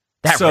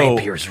 That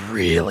rapier's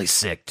really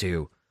sick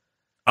too.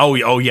 Oh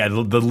yeah,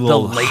 the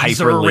little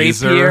laser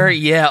rapier.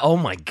 Yeah. Oh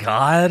my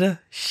God.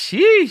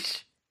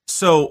 Sheesh.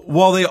 So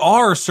while they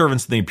are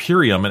servants of the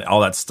Imperium and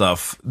all that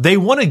stuff, they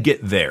want to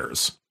get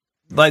theirs.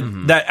 Like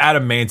that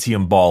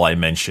adamantium ball I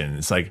mentioned.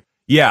 It's like,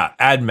 yeah,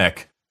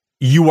 Admech,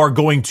 you are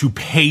going to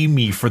pay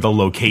me for the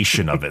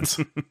location of it.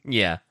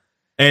 Yeah.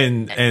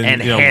 And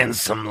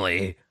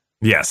handsomely.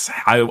 Yes,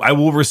 I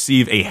will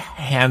receive a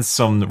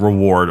handsome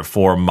reward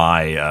for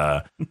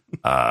my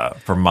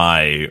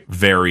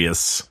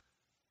various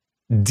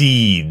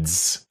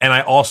deeds, and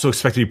I also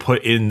expect to be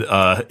put in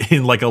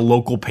like a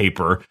local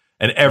paper,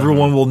 and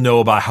everyone will know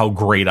about how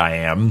great I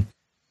am.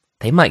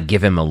 They might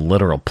give him a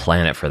literal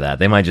planet for that.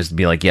 They might just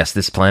be like, "Yes,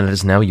 this planet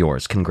is now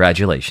yours.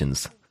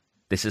 Congratulations.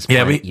 This is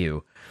planet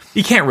you."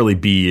 He can't really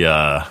be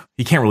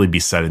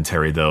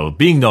sedentary though.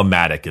 Being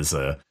nomadic is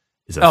a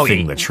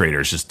thing that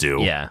traders just do.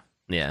 Yeah.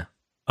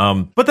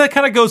 But that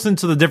kind of goes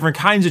into the different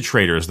kinds of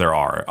traders there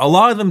are. A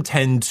lot of them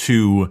tend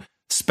to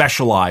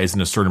specialize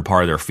in a certain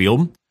part of their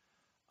field.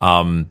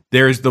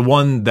 There's the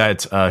one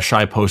that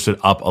Shai posted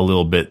up a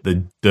little bit,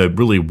 the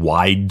really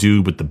wide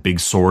dude with the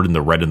big sword and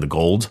the red and the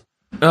gold.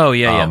 Oh,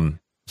 yeah.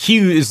 He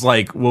is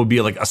will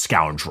be like a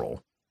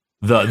scoundrel.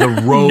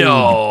 The rogue.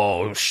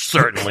 No,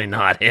 certainly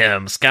not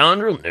him.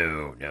 Scoundrel?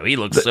 No. He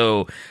looks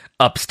so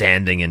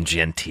upstanding and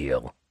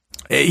genteel.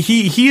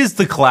 He is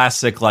the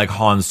classic like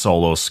Han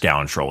Solo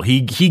scoundrel.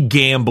 He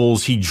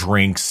gambles, he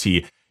drinks,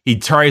 he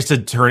tries to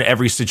turn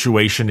every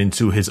situation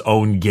into his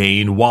own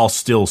gain while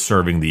still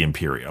serving the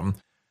Imperium.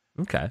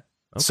 Okay.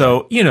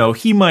 So,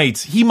 he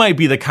might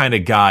be the kind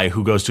of guy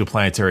who goes to a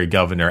planetary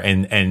governor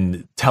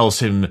and tells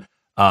him,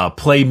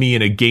 play me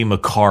in a game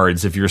of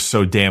cards if you're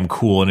so damn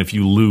cool, and if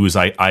you lose,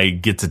 I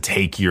get to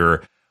take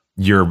your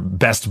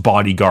best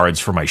bodyguards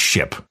for my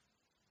ship.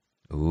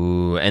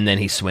 Ooh, and then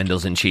he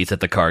swindles and cheats at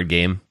the card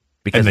game.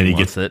 Because he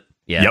gets it.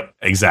 Yeah. Yep,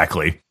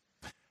 exactly.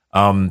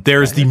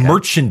 There's the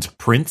Merchant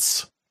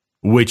Prince,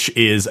 which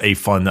is a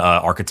fun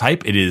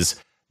archetype. It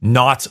is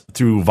not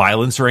through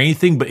violence or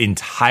anything, but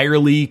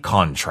entirely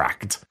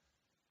contract.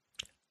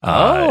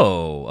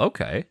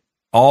 Okay.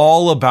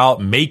 All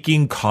about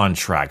making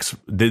contracts.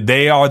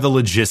 They are the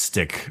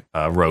logistic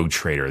rogue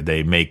trader.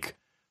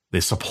 They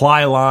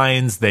supply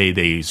lines. They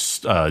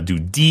do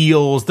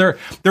deals. They're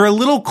a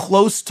little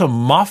close to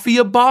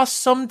mafia boss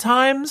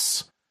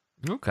sometimes.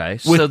 Okay,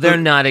 so they're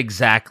not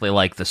exactly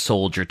like the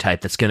soldier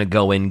type that's going to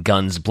go in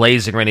guns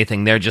blazing or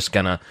anything. They're just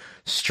going to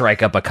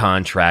strike up a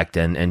contract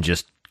and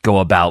just go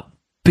about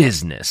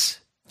business.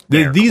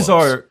 These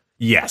are,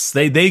 yes,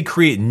 they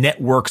create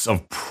networks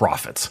of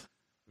profit.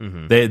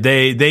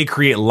 They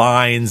create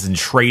lines and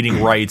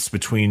trading rights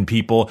between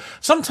people.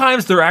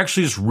 Sometimes they're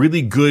actually just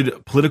really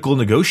good political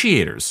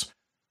negotiators.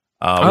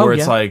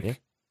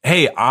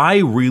 Hey, I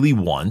really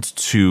want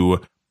to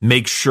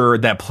make sure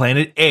that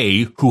Planet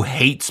A, who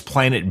hates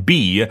Planet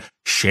B,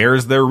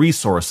 shares their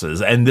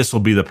resources, and this will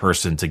be the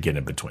person to get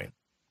in between.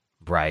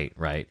 Right.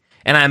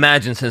 And I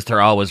imagine since they're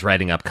always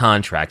writing up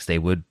contracts, they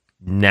would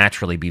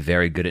naturally be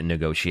very good at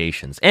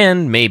negotiations,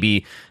 and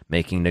maybe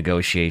making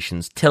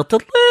negotiations tilt a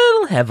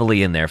little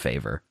heavily in their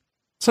favor.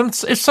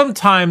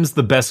 Sometimes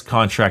the best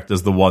contract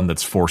is the one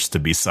that's forced to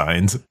be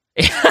signed.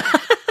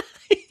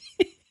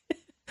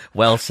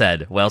 Well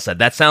said.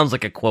 That sounds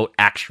like a quote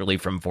actually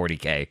from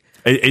 40K.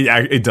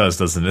 It does,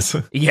 doesn't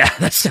it? Yeah,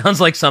 that sounds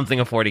like something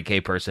a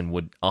 40K person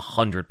would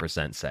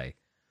 100% say.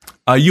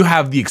 You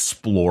have the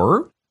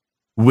Explorer,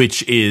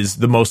 which is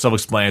the most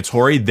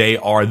self-explanatory. They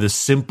are the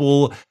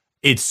simple,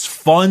 it's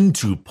fun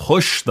to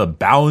push the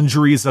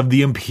boundaries of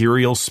the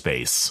Imperial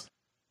space.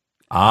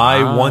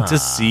 I want to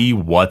see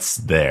what's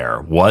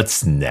there.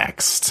 What's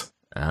next?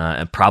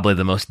 And probably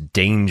the most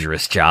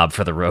dangerous job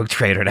for the rogue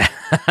trader to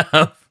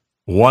have.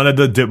 One of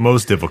the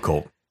most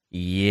difficult.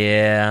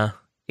 Yeah.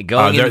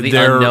 Going into the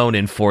unknown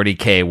in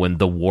 40K when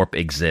the warp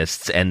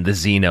exists and the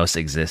Xenos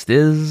exist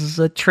is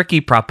a tricky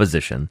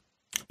proposition.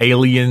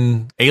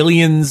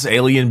 aliens,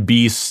 alien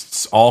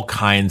beasts, all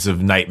kinds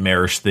of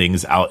nightmarish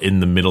things out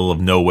in the middle of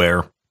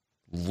nowhere.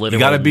 Literal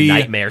gotta be,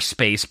 nightmare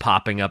space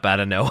popping up out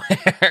of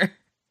nowhere.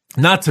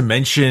 Not to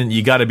mention,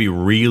 you got to be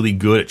really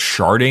good at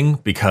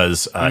sharding,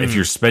 because if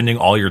you're spending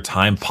all your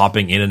time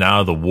popping in and out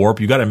of the warp,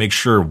 you got to make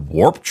sure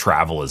warp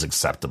travel is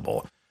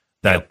acceptable.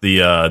 That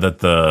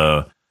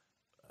the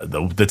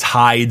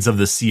tides of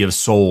the Sea of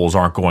Souls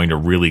aren't going to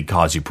really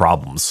cause you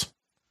problems.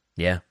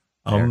 Yeah.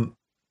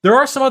 There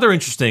are some other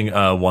interesting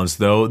ones,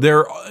 though.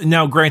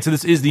 Now, granted,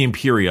 this is the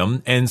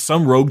Imperium, and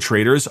some rogue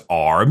traders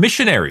are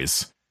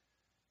missionaries.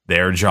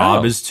 Their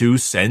job is to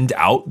send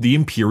out the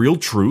imperial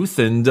truth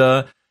and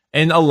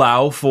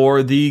allow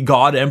for the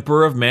God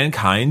Emperor of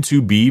mankind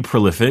to be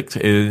prolific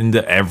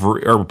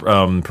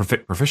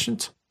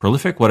proficient,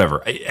 prolific,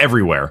 whatever,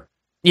 everywhere.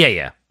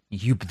 Yeah.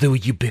 The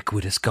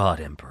ubiquitous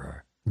God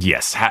Emperor.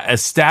 Yes,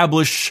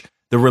 establish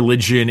the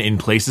religion in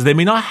places they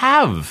may not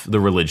have the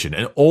religion.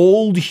 An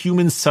old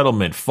human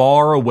settlement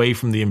far away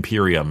from the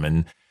Imperium,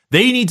 and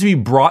they need to be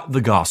brought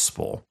the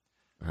gospel.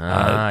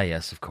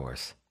 Yes, of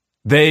course.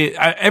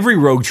 Every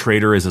rogue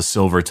trader is a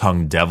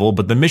silver-tongued devil,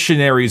 but the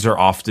missionaries are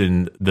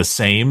often the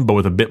same, but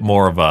with a bit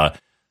more of a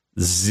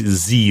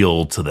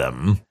zeal to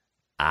them.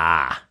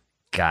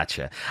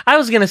 Gotcha. I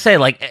was going to say,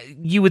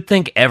 you would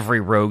think every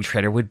rogue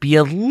trader would be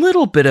a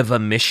little bit of a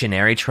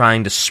missionary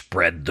trying to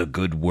spread the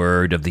good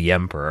word of the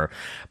Emperor,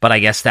 but I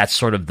guess that's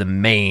sort of the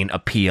main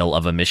appeal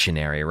of a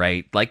missionary,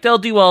 right? Like, they'll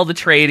do all the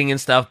trading and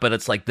stuff, but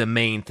it's like the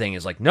main thing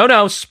is like,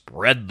 no,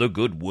 spread the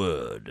good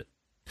word.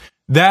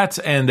 That,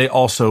 and they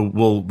also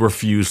will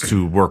refuse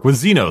to work with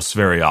Xenos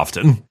very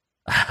often.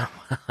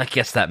 I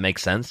guess that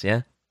makes sense,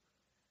 yeah.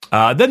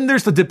 Then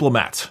there's the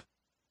diplomat.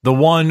 The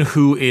one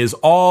who is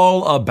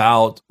all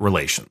about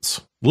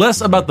relations. Less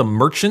about the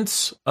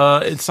merchants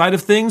side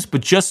of things,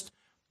 but just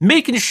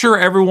making sure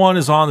everyone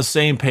is on the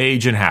same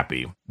page and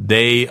happy.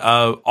 They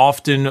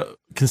often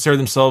consider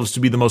themselves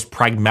to be the most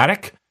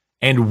pragmatic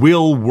and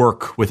will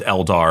work with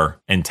Eldar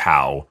and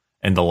Tau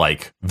and the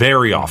like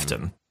very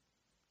often.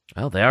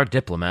 Well, they are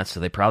diplomats,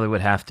 so they probably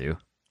would have to.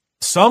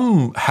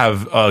 Some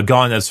have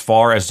gone as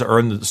far as to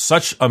earn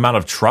such amount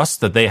of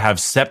trust that they have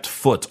stepped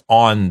foot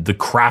on the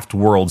craft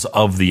worlds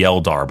of the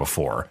Eldar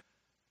before.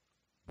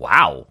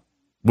 Wow.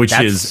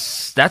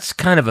 That's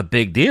kind of a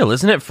big deal,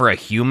 isn't it, for a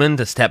human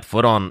to step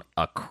foot on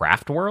a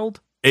craft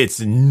world? It's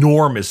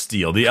enormous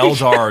deal. The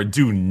Eldar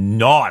do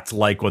not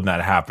like when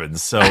that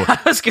happens. So I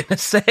was going to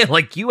say,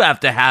 you have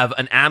to have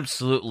an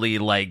absolutely,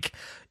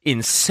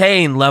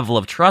 insane level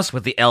of trust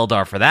with the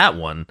Eldar for that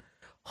one.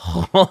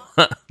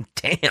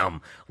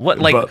 Damn. What,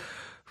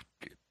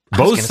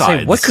 both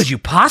sides. What could you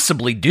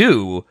possibly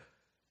do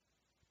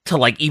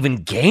to, even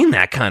gain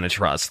that kind of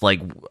trust?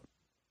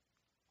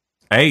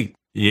 Hey,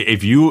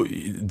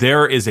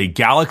 there is a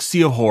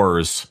galaxy of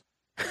horrors.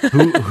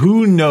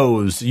 Who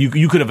knows?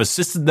 You could have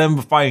assisted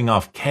them fighting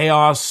off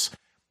chaos.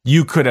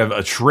 You could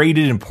have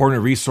traded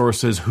important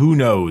resources. Who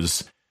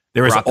knows?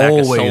 There is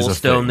always a soul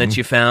stone that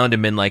you found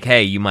and been like,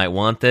 hey, you might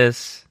want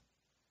this.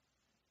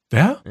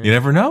 Yeah, you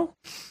never know.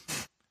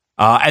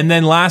 And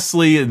then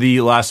lastly,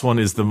 the last one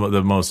is the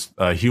most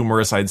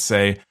humorous, I'd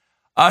say.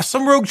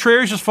 Some rogue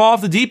traders just fall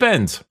off the deep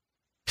end.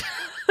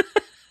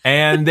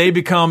 And they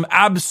become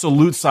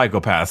absolute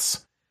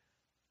psychopaths.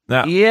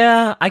 Now,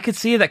 yeah, I could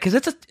see that, because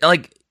it's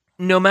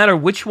no matter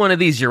which one of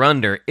these you're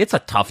under, it's a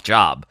tough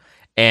job.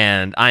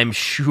 And I'm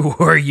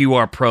sure you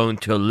are prone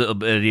to a little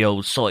bit of the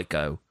old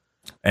psycho.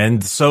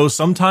 And so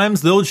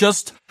sometimes they'll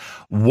just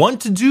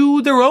want to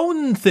do their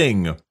own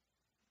thing.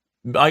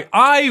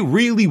 I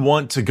really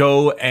want to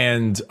go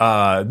and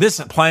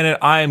this planet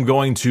I am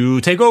going to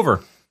take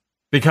over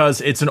because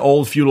it's an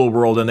old feudal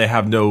world and they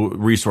have no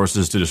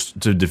resources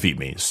to defeat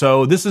me.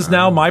 So this is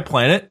now my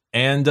planet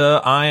and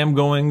I am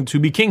going to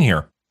be king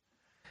here.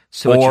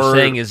 So what you're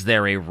saying is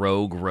they're a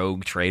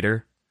rogue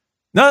trader?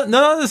 No,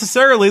 not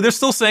necessarily. They're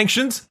still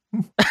sanctioned.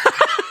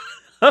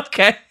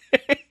 Okay.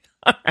 Right.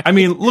 I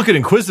mean, look at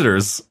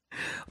Inquisitors.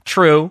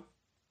 True.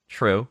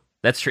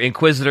 That's true.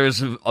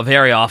 Inquisitors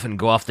very often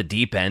go off the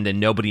deep end and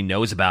nobody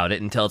knows about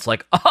it until it's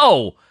like,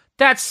 oh,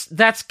 that's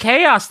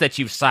chaos that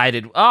you've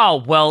cited.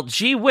 Oh, well,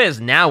 gee whiz,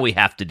 now we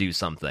have to do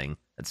something.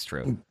 That's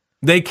true.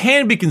 They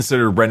can be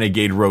considered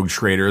renegade rogue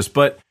traders,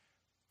 but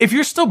if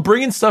you're still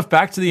bringing stuff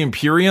back to the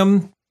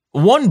Imperium,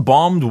 one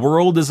bombed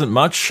world isn't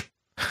much.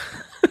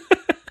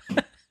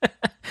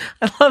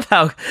 I love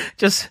how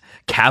just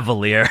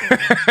cavalier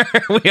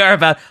we are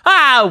about,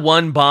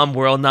 one bomb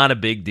world, not a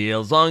big deal.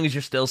 As long as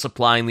you're still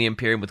supplying the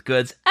Imperium with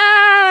goods.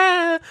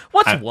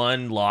 What's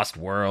one lost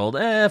world?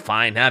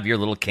 Fine, have your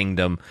little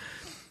kingdom.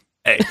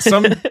 Hey,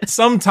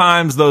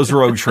 sometimes those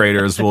rogue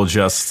traders will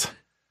just,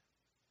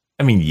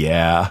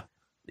 yeah.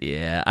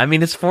 Yeah,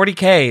 it's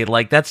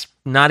 40K. That's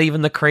not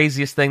even the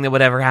craziest thing that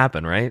would ever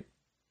happen, right?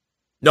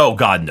 No,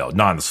 God, no,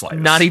 not in the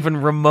slightest. Not even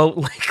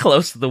remotely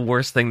close to the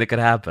worst thing that could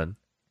happen.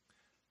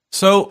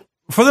 So,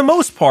 for the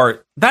most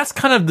part, that's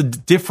kind of the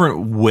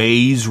different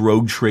ways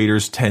rogue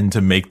traders tend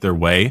to make their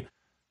way.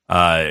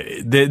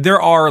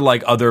 There are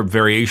like other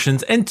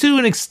variations, and to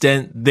an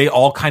extent, they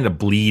all kind of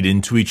bleed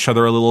into each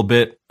other a little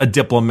bit. A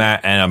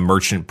diplomat and a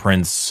merchant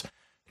prince,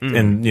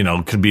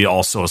 and could be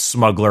also a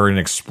smuggler and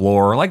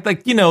explorer. Like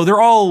they're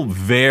all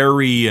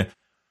very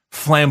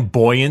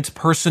flamboyant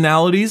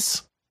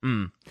personalities.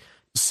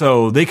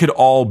 So they could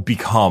all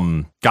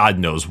become God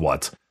knows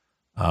what.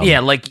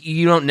 Like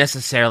you don't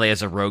necessarily,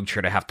 as a rogue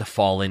trader, have to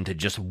fall into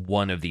just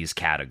one of these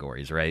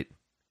categories, right?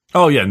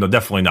 Oh, yeah, no,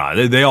 definitely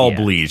not. They all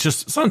bleed.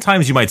 Just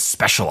sometimes you might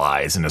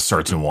specialize in a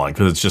certain one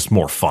because it's just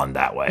more fun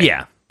that way.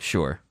 Yeah,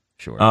 sure.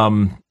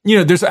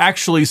 There's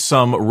actually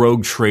some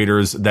rogue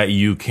traders that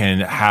you can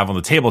have on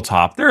the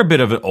tabletop. They're a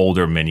bit of an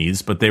older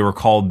minis, but they were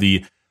called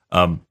the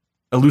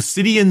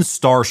Elucidian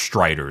Star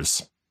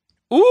Striders.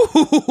 Ooh,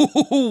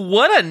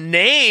 what a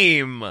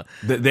name!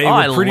 They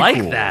were pretty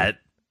like cool. that.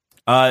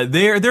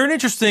 They're an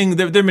interesting.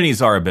 Their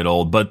minis are a bit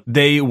old, but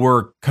they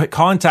were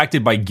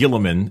contacted by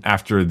Gilliman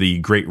after the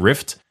Great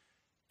Rift,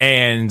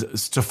 and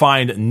to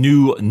find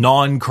new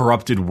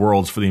non-corrupted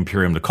worlds for the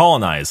Imperium to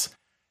colonize.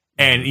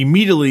 And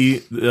immediately,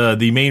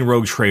 the main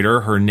rogue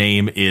trader, her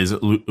name is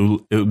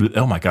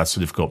oh my god,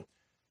 so difficult.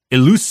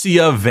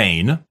 Elucia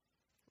Vane,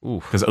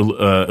 because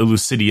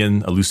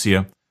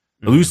Elucia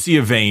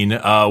Vane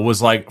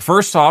was like,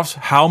 first off,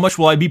 how much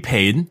will I be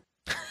paid?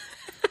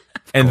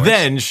 And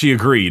then she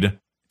agreed.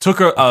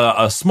 Took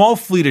a small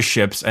fleet of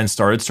ships and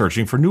started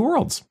searching for new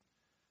worlds.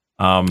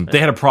 They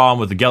had a problem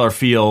with the Geller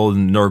field,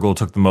 and Nurgle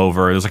took them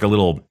over. It was like a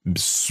little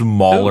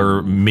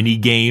smaller mini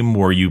game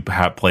where you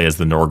play as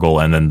the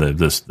Nurgle and then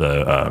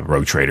the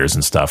rogue traders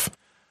and stuff.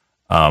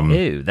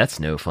 Ew, that's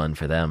no fun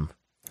for them.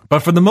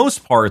 But for the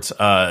most part,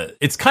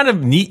 it's kind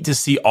of neat to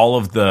see all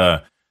of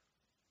the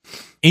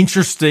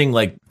interesting,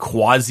 like,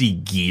 quasi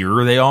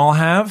gear they all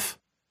have.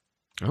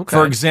 Okay.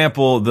 For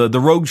example, the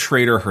rogue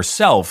trader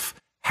herself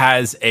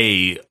has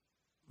a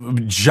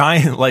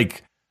giant,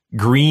 like,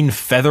 green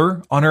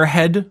feather on her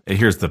head.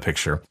 Here's the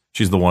picture.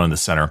 She's the one in the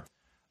center.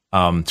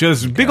 She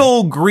has this big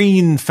old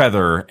green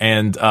feather,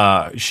 and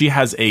she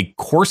has a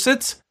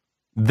corset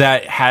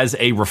that has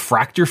a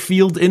refractor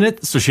field in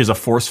it, so she has a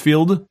force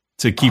field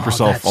to keep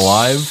herself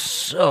alive.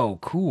 So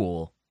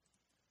cool.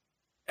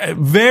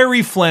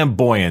 Very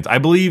flamboyant. I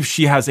believe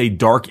she has a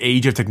Dark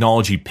Age of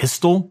Technology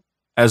pistol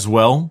as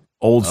well.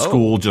 Old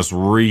school, just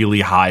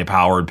really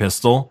high-powered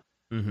pistol.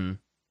 Mm-hmm.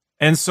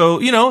 And so,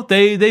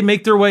 they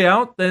make their way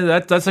out.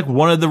 That's like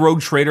one of the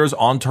rogue traders'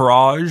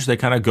 entourage. They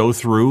kind of go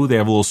through. They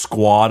have a little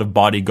squad of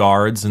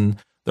bodyguards and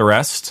the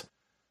rest.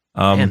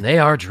 Man, they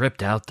are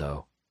dripped out,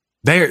 though.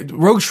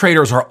 Rogue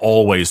traders are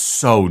always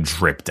so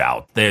dripped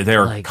out.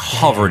 They're like,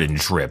 covered in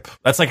drip.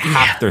 That's like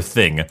half their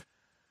thing.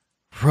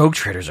 Rogue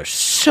traders are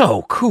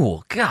so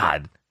cool.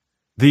 God.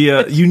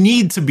 You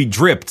need to be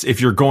dripped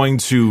if you're going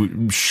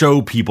to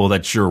show people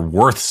that you're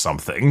worth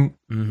something.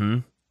 Mm-hmm.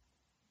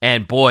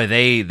 And boy,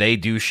 they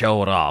do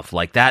show it off.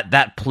 Like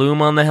that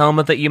plume on the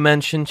helmet that you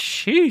mentioned,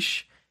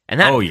 sheesh. And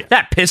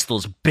that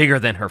pistol's bigger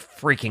than her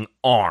freaking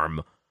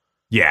arm.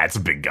 Yeah, it's a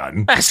big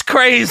gun. That's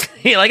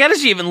crazy. Like, how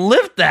does she even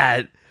lift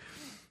that?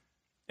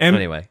 And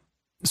anyway.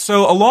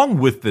 So along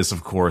with this,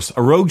 of course,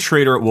 a rogue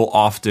trader will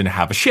often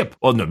have a ship.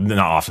 Well, no, not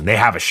often. They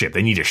have a ship.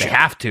 They need a ship. They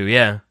have to,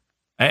 yeah.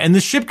 And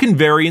the ship can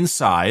vary in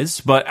size,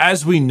 but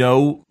as we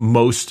know,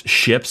 most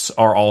ships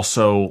are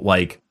also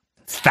like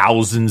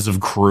thousands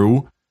of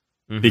crew.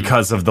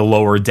 Because of the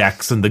lower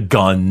decks and the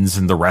guns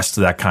and the rest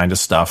of that kind of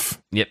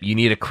stuff. Yep, you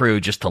need a crew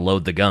just to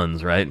load the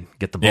guns, right?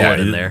 Get the bullet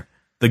in there.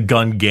 The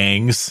gun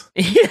gangs.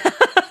 Yeah.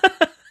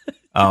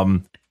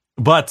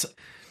 But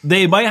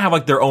they might have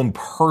like their own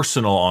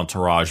personal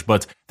entourage,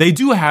 but they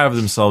do have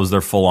themselves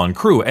their full-on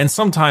crew. And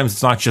sometimes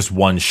it's not just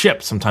one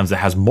ship. Sometimes it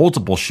has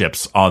multiple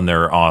ships on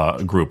their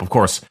group. Of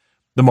course,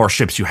 the more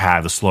ships you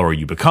have, the slower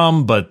you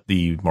become, but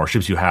the more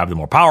ships you have, the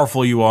more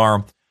powerful you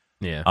are.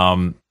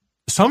 Yeah.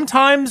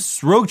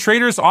 Sometimes rogue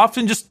traders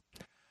often just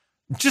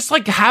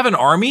like have an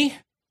army.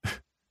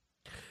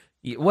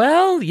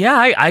 Well,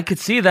 yeah, I could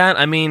see that.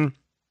 I mean,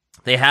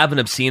 they have an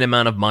obscene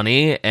amount of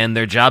money, and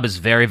their job is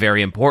very,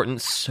 very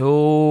important.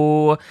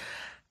 So,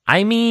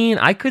 I mean,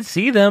 I could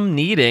see them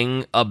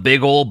needing a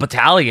big old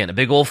battalion, a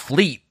big old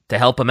fleet to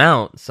help them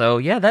out. So,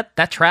 yeah,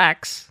 that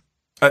tracks.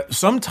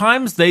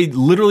 Sometimes they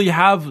literally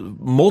have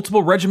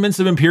multiple regiments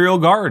of Imperial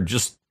Guard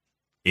just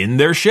in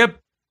their ship.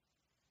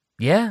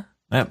 Yeah.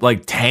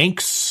 Like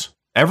tanks,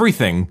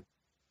 everything,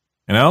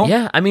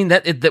 Yeah, I mean,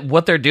 that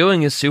what they're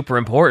doing is super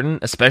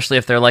important, especially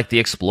if they're like the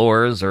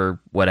explorers or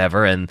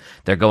whatever, and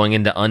they're going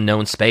into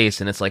unknown space,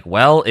 and it's like,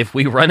 well, if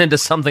we run into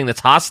something that's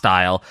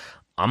hostile,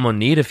 I'm gonna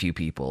need a few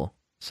people.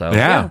 So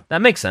yeah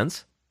that makes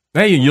sense.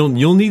 Hey, you'll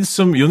need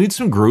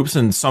some groups,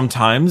 and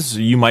sometimes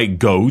you might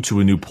go to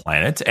a new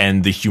planet,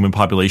 and the human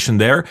population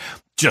there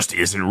just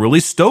isn't really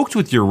stoked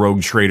with your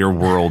rogue trader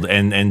world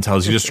and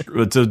tells you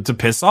to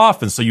piss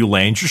off. And so you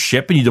land your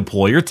ship and you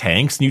deploy your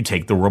tanks and you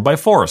take the world by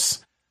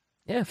force.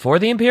 Yeah, for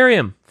the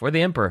Imperium, for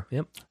the Emperor.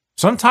 Yep.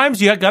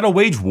 Sometimes you got to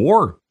wage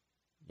war.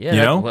 Yeah,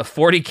 you know,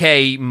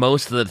 40K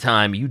most of the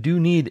time. You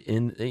do need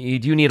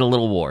a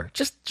little war,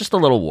 just a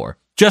little war,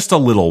 just a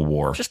little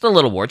war, just a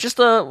little war, just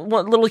a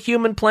little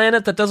human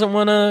planet that doesn't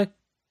want to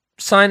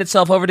sign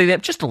itself over to them.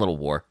 Just a little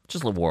war,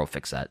 will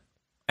fix that.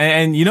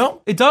 And you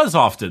know, it does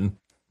often.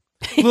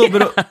 A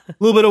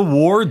little bit of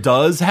war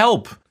does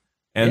help,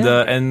 and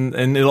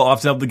and it'll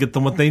often help to get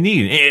them what they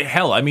need.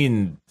 Hell, I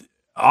mean,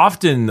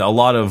 often a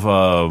lot of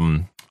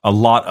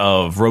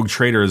rogue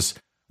traders.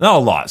 Not a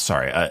lot,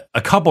 sorry.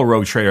 A couple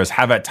rogue traders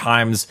have at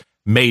times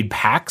made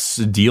pacts,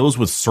 deals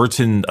with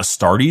certain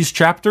Astartes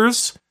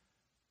chapters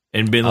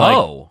and been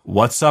like,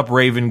 what's up,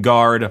 Raven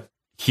Guard?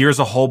 Here's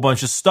a whole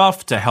bunch of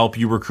stuff to help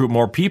you recruit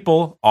more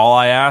people. All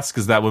I ask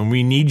is that when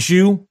we need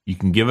you, you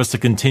can give us a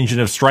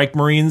contingent of strike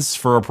marines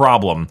for a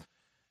problem.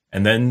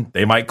 And then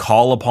they might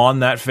call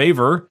upon that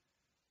favor.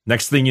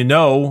 Next thing you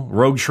know,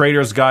 rogue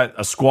traders got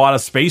a squad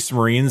of space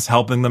marines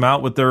helping them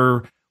out with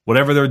their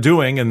whatever they're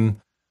doing. And,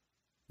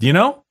 you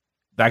know,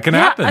 that can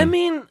happen. I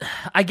mean,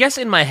 I guess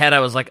in my head I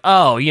was like,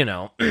 oh, you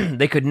know,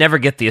 they could never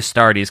get the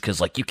Astartes because,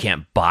 like, you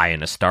can't buy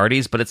an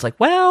Astartes. But it's like,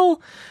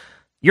 well,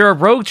 you're a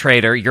rogue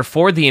trader. You're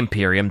for the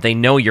Imperium. They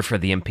know you're for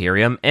the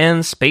Imperium.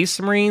 And Space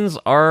Marines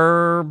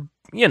are,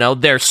 you know,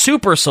 they're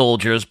super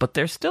soldiers, but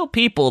they're still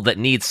people that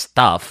need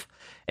stuff.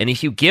 And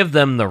if you give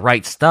them the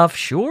right stuff,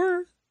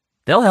 sure,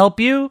 they'll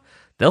help you.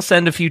 They'll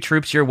send a few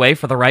troops your way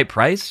for the right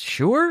price.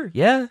 Sure,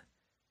 yeah.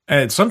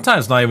 And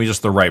sometimes not even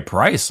just the right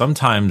price.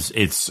 Sometimes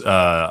it's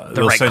the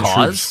right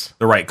cause.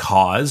 The right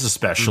cause,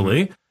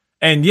 especially. Mm-hmm.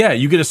 And yeah,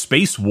 you get a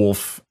space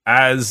wolf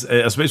as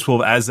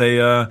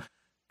a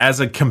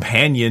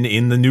companion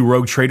in the new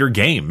Rogue Trader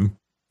game.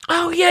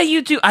 Oh yeah,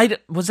 you do.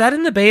 Was that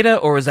in the beta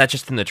or was that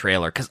just in the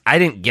trailer? Because I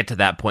didn't get to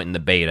that point in the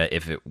beta.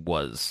 If it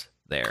was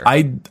there,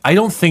 I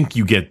don't think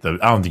you get them.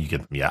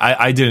 Yeah,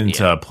 I didn't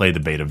play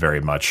the beta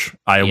very much.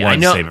 I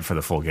wanted to save it for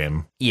the full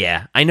game.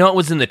 Yeah, I know it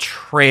was in the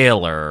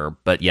trailer,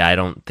 but yeah, I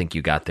don't think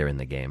you got there in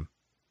the game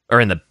or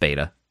in the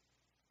beta.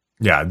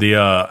 Yeah,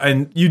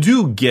 and you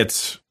do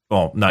get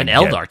not an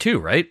Eldar too,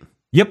 right?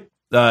 Yep.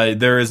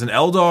 There is an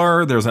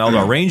Eldar. There's an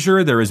Eldar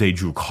Ranger. There is a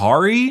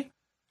Drukhari.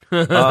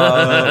 Which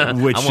I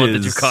want the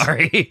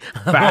Drukhari.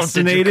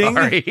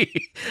 Fascinating.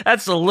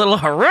 That's a little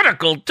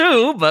heretical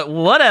too, but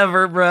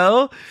whatever,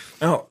 bro.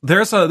 Oh,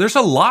 there's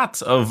a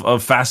lot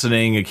of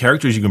fascinating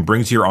characters you can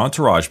bring to your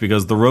entourage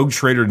because the Rogue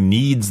Trader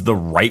needs the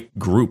right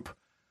group.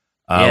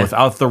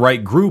 Without the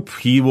right group,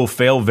 he will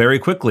fail very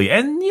quickly.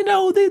 And you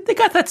know they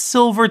got that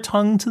silver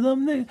tongue to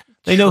them.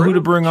 They know who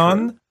to bring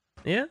on.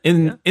 Yeah.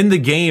 In the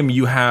game,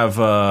 you have.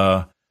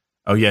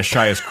 Oh yeah,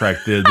 Shai is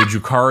correct. The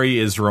Drukhari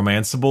is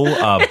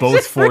romanceable,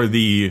 both for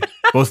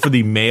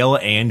the male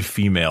and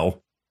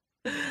female.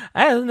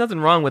 There's nothing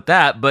wrong with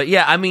that, but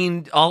yeah, I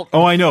mean,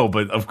 I know,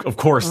 but of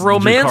course,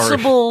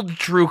 romanceable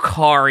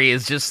Drukhari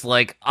is just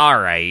like, all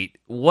right,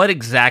 what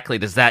exactly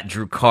does that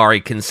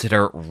Drukhari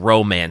consider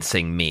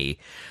romancing me?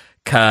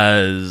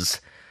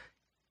 Because,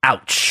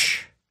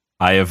 ouch.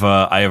 I have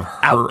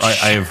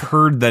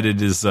heard that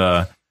it is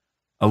a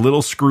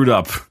little screwed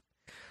up.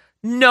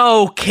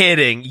 No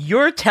kidding.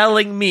 You're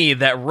telling me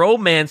that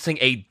romancing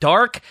a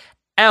dark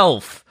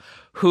elf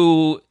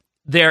who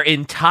their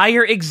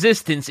entire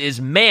existence is,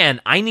 man,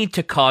 I need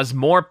to cause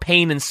more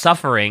pain and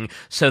suffering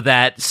so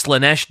that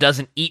Slaanesh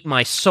doesn't eat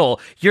my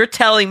soul. You're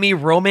telling me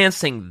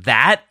romancing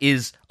that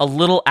is a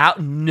little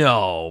out?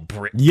 No.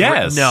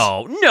 Yes.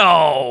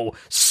 No,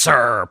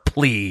 sir,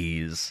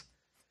 please.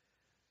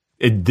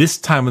 At this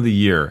time of the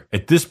year,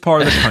 at this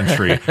part of the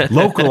country,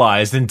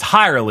 localized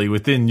entirely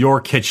within your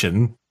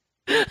kitchen.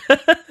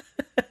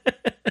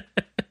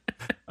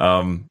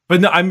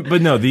 But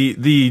no,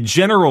 the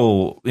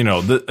general, you know,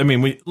 look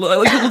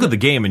at the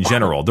game in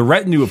general. The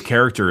retinue of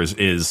characters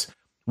is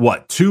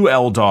what? 2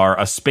 Eldar,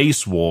 a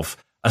Space Wolf,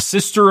 a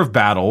Sister of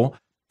Battle,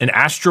 an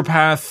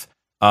Astropath,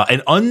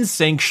 an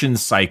unsanctioned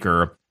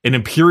Psyker, an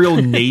Imperial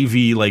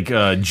Navy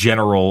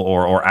general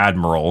or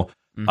admiral,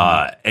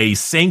 a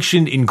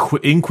sanctioned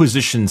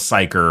Inquisition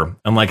Psyker,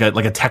 and like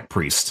a tech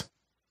priest.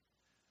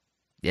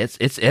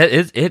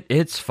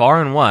 It's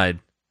far and wide.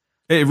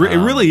 It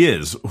really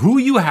is. Who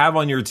you have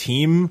on your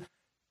team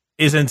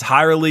is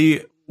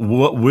entirely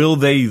what will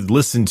they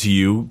listen to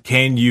you?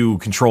 Can you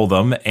control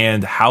them?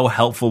 And how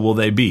helpful will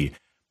they be?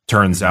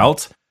 Turns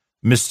out,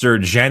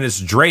 Mr. Janus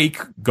Drake,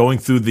 going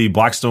through the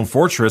Blackstone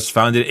Fortress,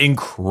 found it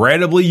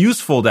incredibly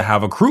useful to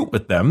have a crew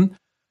with them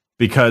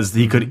because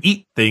he could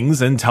eat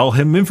things and tell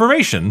him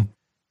information.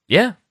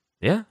 Yeah.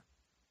 You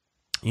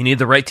need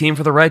the right team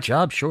for the right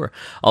job, sure.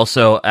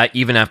 Also,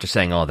 even after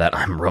saying all that,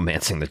 I'm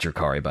romancing the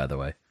Drukhari, by the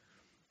way.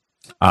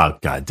 Oh,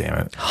 God damn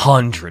it.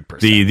 100%.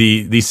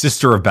 The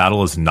Sister of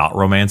Battle is not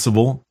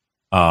romanceable,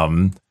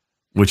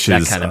 which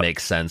that kind of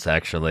makes sense,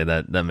 actually.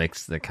 That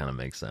kind of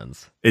makes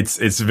sense.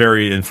 It's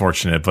very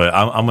unfortunate, but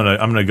I'm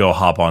gonna go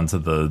hop onto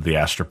the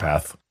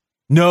Astropath.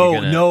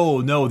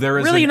 No, there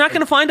is really. You're not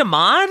gonna find a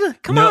mod?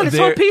 Come on, it's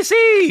on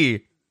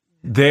PC.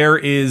 There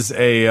is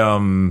a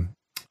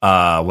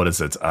what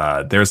is it?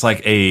 There's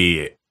like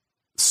a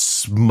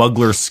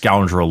smuggler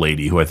scoundrel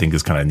lady who I think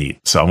is kind of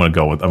neat. So I'm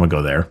gonna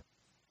go there.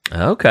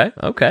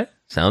 Okay.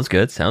 Sounds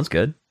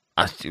good.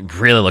 I'm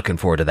really looking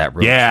forward to that.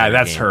 Yeah,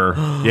 that's game. her.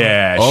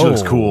 Yeah, she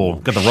looks cool.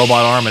 Got the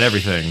robot arm and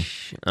everything.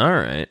 All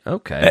right.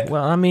 Okay.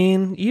 Well, I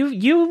mean,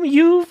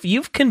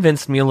 you've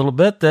convinced me a little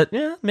bit that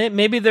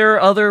maybe there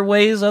are other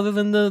ways other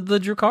than the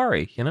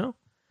Drukhari. You know?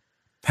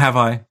 Have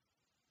I?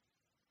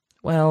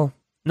 Well,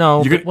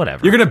 no. But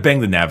whatever. You're gonna bang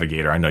the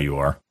Navigator. I know you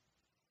are.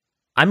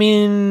 I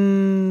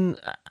mean,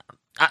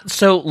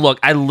 so look,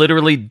 I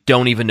literally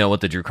don't even know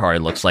what the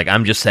Drukhari looks like.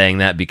 I'm just saying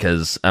that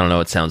because I don't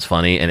know. It sounds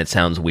funny and it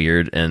sounds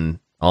weird and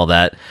all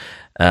that.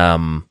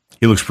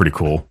 He looks pretty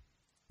cool.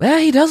 Yeah,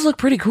 he does look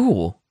pretty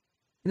cool.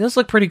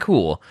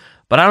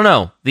 But I don't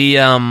know.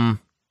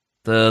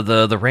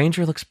 The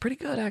Ranger looks pretty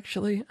good,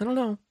 actually. I don't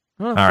know.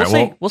 All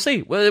right, we'll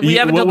see. We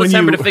have until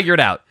December to figure it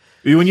out.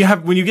 When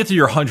you get to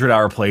your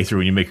 100-hour playthrough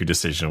and you make your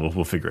decision,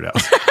 we'll figure it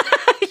out.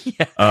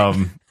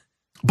 Yeah.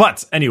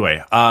 But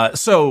anyway,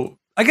 so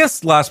I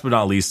guess last but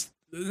not least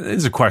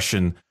is a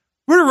question: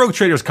 where do rogue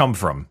traders come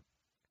from?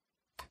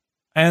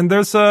 And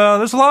there's a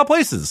lot of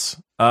places.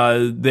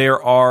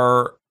 There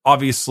are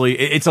obviously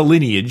it's a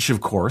lineage, of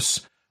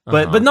course,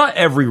 but not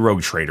every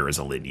rogue trader is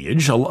a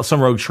lineage.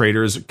 Some rogue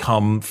traders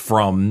come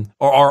from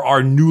or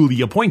are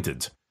newly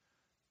appointed.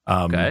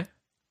 Okay.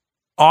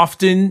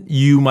 Often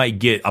you might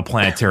get a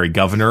planetary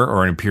governor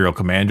or an imperial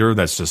commander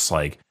that's just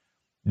like,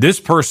 this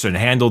person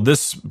handled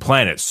this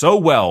planet so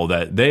well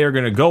that they are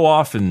going to go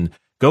off and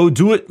go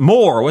do it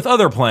more with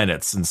other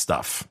planets and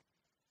stuff.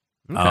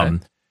 Okay.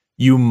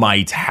 You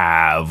might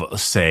have,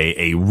 say,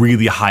 a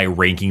really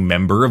high-ranking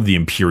member of the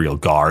Imperial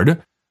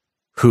Guard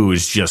who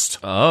is just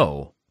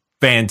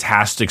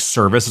fantastic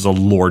service as a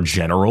Lord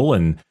General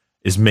and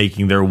is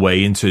making their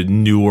way into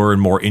newer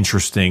and more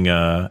interesting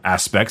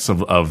aspects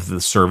of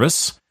the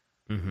service.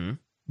 Mm-hmm.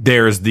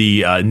 There's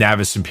the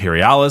Navis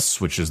Imperialis,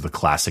 which is the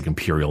classic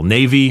Imperial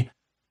Navy.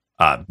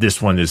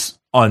 This one is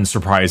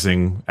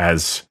unsurprising,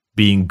 as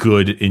being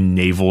good in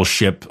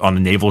on a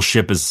naval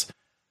ship is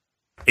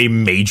a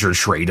major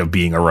trait of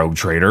being a rogue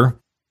trader.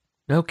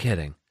 No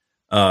kidding.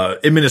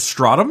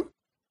 Administratum,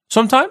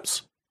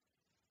 sometimes.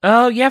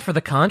 Oh, yeah, for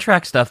the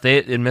contract stuff,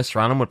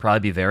 Administratum would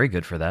probably be very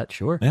good for that,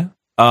 sure. Yeah.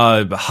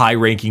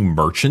 High-ranking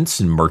merchants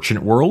in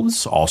merchant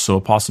worlds, also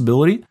a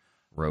possibility.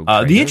 Rogue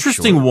trader, the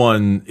interesting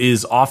one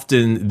is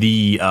often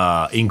the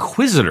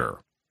Inquisitor.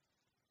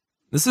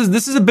 This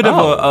is a bit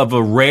of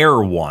a rare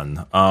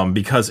one,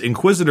 because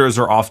Inquisitors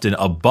are often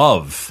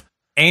above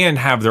and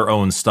have their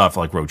own stuff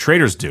like rogue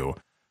traders do.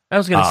 I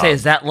was going to say,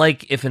 is that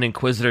like if an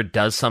Inquisitor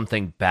does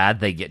something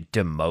bad, they get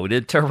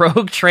demoted to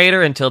Rogue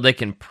Trader until they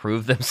can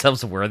prove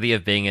themselves worthy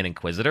of being an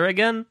Inquisitor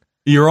again?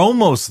 You're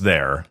almost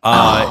there.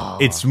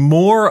 It's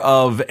more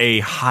of a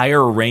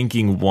higher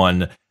ranking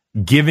one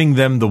giving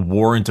them the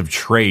warrant of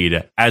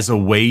trade as a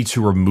way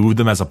to remove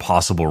them as a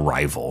possible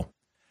rival.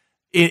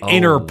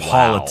 Inner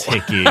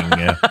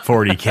politicking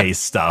 40K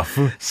stuff.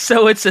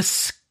 So it's a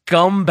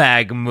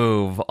scumbag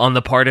move on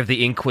the part of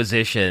the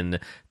Inquisition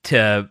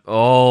to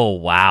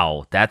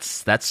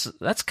that's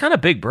kind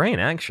of big brain,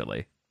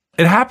 actually.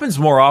 It happens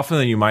more often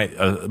than you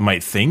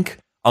might think.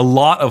 A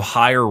lot of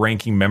higher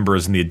ranking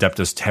members in the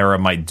Adeptus Terra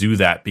might do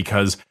that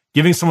because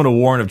giving someone a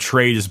warrant of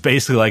trade is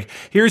basically like,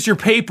 here's your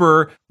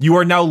paper, you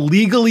are now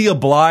legally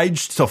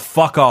obliged to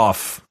fuck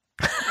off.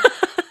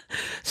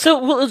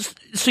 So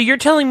you're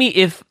telling me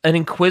if an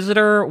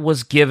Inquisitor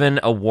was given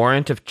a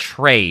warrant of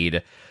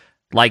trade,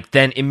 like,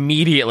 then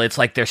immediately, it's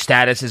like their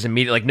status is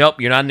immediately like, nope,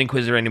 you're not an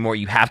Inquisitor anymore.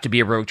 You have to be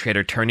a rogue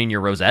trader. Turn in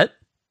your rosette?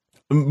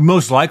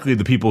 Most likely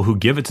the people who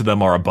give it to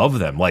them are above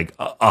them, like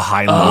a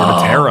High Lord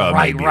of Terra,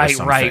 maybe, or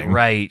something.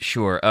 Right,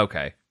 sure,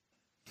 okay.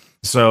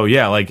 So,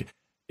 yeah, like,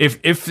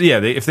 if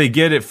they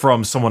get it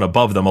from someone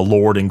above them, a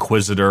Lord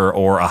Inquisitor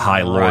or a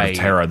High Lord of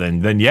Terra,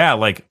 then yeah,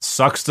 like,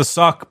 sucks to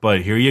suck,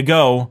 but here you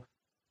go.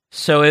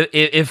 So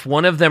if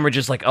one of them are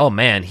just like, oh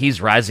man, he's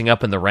rising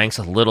up in the ranks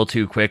a little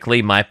too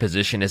quickly, my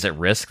position is at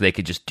risk, they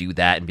could just do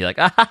that and be like,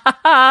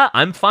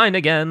 I'm fine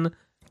again.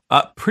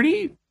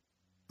 Pretty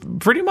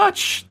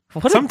much.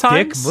 What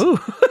sometimes. A dick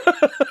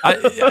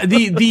move.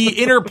 The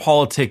inner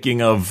politicking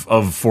of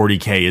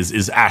 40K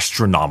is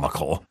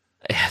astronomical.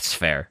 That's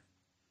fair.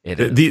 It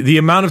is. The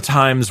amount of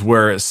times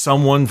where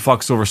someone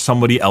fucks over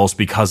somebody else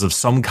because of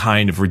some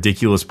kind of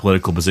ridiculous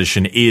political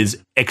position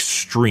is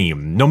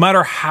extreme. No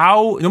matter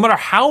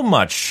how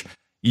much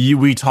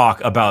we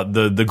talk about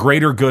the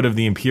greater good of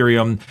the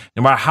Imperium,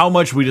 no matter how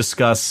much we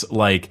discuss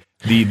like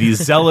the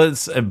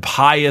zealots and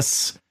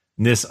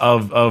piousness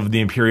of the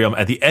Imperium,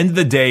 at the end of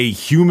the day,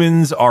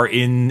 humans are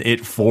in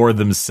it for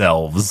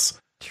themselves.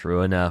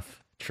 True enough.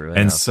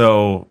 And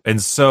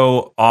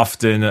so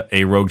often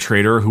a rogue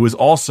trader who is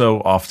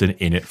also often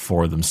in it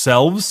for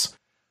themselves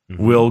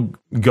will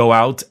go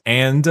out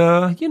and,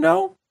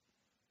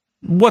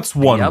 what's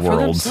one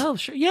world?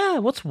 Sure. Yeah,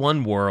 what's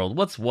one world?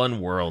 What's one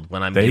world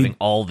when I'm giving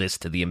all this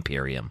to the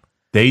Imperium?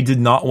 They did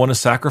not want to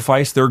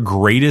sacrifice their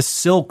greatest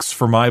silks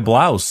for my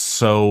blouse,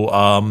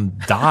 so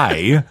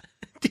die.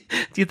 Do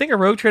you think a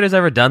rogue trader's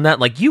ever done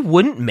that? Like, you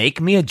wouldn't make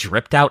me a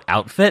dripped out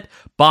outfit?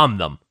 Bomb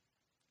them.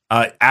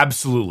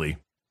 Absolutely.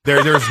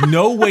 There's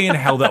no way in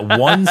hell that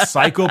one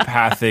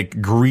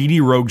psychopathic, greedy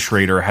rogue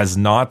trader has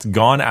not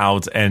gone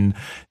out and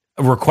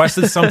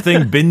requested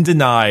something, been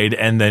denied,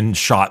 and then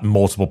shot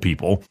multiple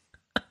people.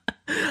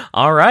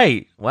 All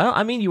right. Well,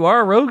 I mean, you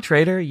are a rogue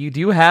trader. You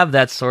do have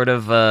that sort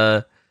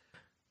of,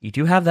 you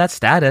do have that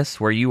status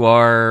where you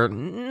are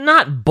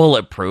not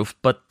bulletproof,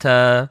 but,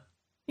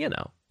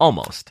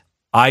 almost.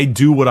 I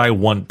do what I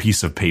want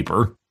piece of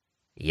paper.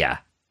 Yeah.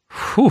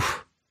 Whew.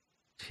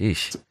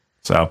 Sheesh.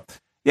 So,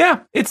 yeah,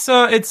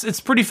 it's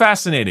pretty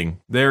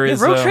fascinating. Rogue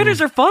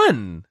traders are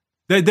fun.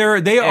 They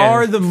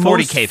are the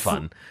 40K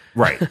fun.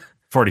 Right.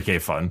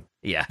 40K fun.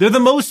 Yeah. They're the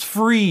most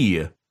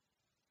free.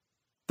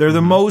 They're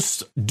the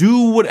most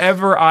do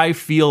whatever I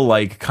feel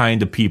like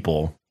kind of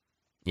people.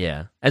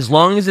 Yeah. As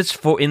long as it's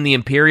in the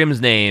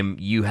Imperium's name,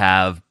 you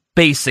have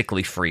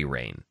basically free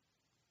reign.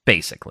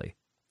 Basically.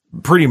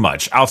 Pretty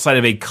much, outside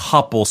of a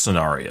couple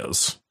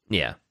scenarios.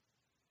 Yeah.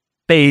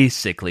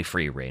 Basically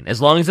free reign.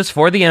 As long as it's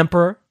for the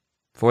Emperor,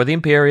 for the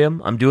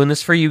Imperium, I'm doing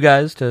this for you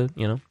guys to,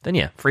 then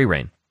yeah, free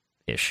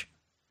reign-ish.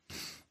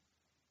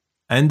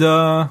 And,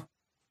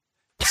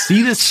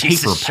 see this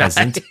paper,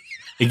 peasant?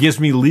 It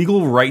gives me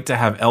legal right to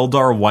have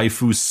Eldar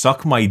waifu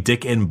suck my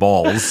dick and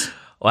balls.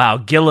 Wow,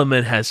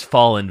 Gilliman has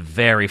fallen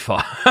very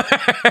far.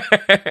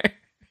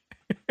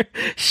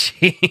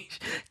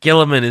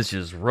 Gilliman is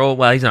just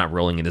well, he's not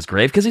rolling in his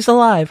grave because he's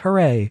alive.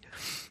 Hooray!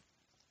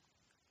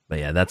 But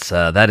yeah,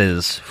 that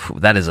is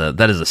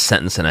a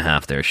sentence and a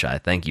half there, Shy.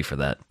 Thank you for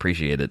that.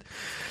 Appreciate it.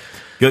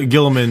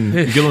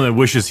 Gilliman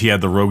wishes he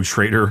had the rogue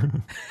trader.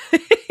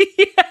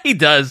 Yeah, he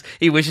does.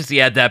 He wishes he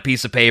had that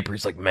piece of paper.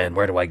 He's like, man,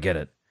 where do I get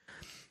it?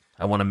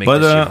 I want to make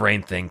this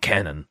Yvrain thing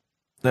canon.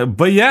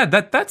 But yeah,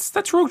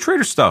 that's rogue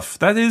trader stuff.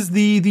 That is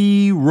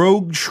the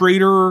rogue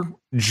trader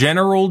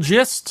general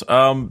gist.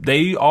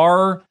 They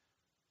are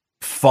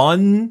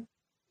fun.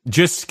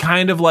 Just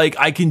kind of like,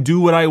 I can do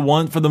what I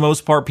want for the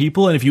most part,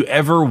 people. And if you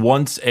ever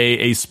want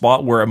a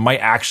spot where it might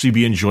actually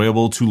be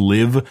enjoyable to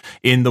live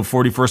in the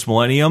 41st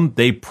millennium,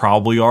 they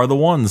probably are the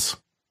ones.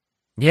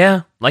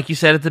 Yeah, like you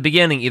said at the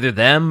beginning, either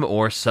them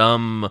or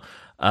some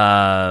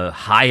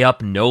high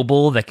up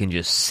noble that can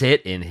just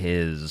sit in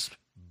his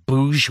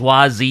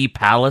bourgeoisie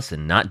palace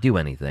and not do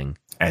anything.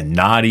 And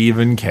not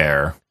even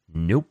care.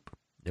 Nope.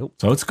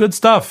 So it's good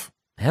stuff.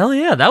 Hell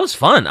yeah, that was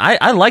fun.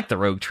 I like the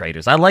rogue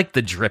traders. I like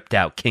the dripped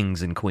out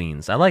kings and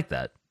queens. I like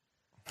that.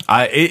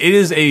 It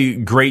is a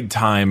great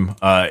time.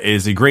 It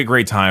is a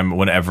great time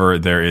whenever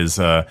there is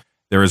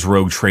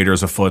rogue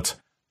traders afoot.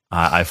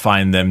 I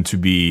find them to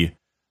be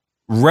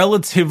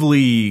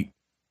relatively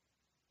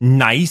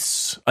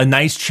nice, a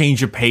nice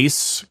change of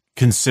pace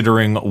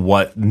considering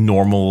what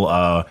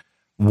normal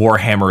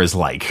Warhammer is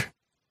like.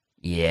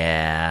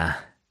 Yeah.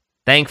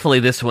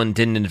 Thankfully, this one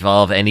didn't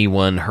involve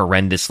anyone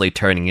horrendously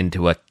turning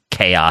into a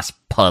chaos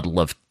puddle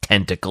of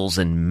tentacles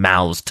and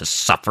mouths to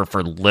suffer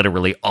for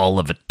literally all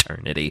of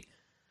eternity.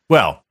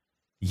 Well,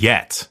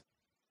 yet.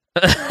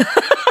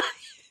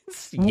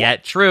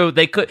 Yet, true.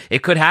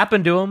 It could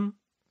happen to them.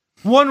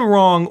 One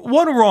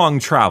wrong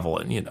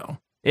traveling,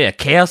 Yeah,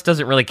 chaos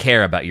doesn't really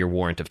care about your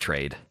warrant of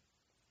trade.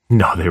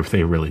 No,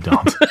 they really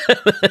don't.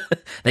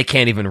 They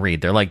can't even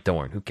read. They're like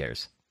Dorn. Who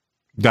cares?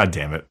 God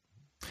damn it.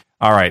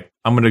 All right,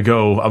 I'm gonna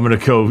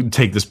go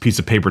take this piece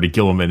of paper to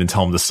Gilliman and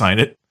tell him to sign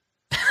it.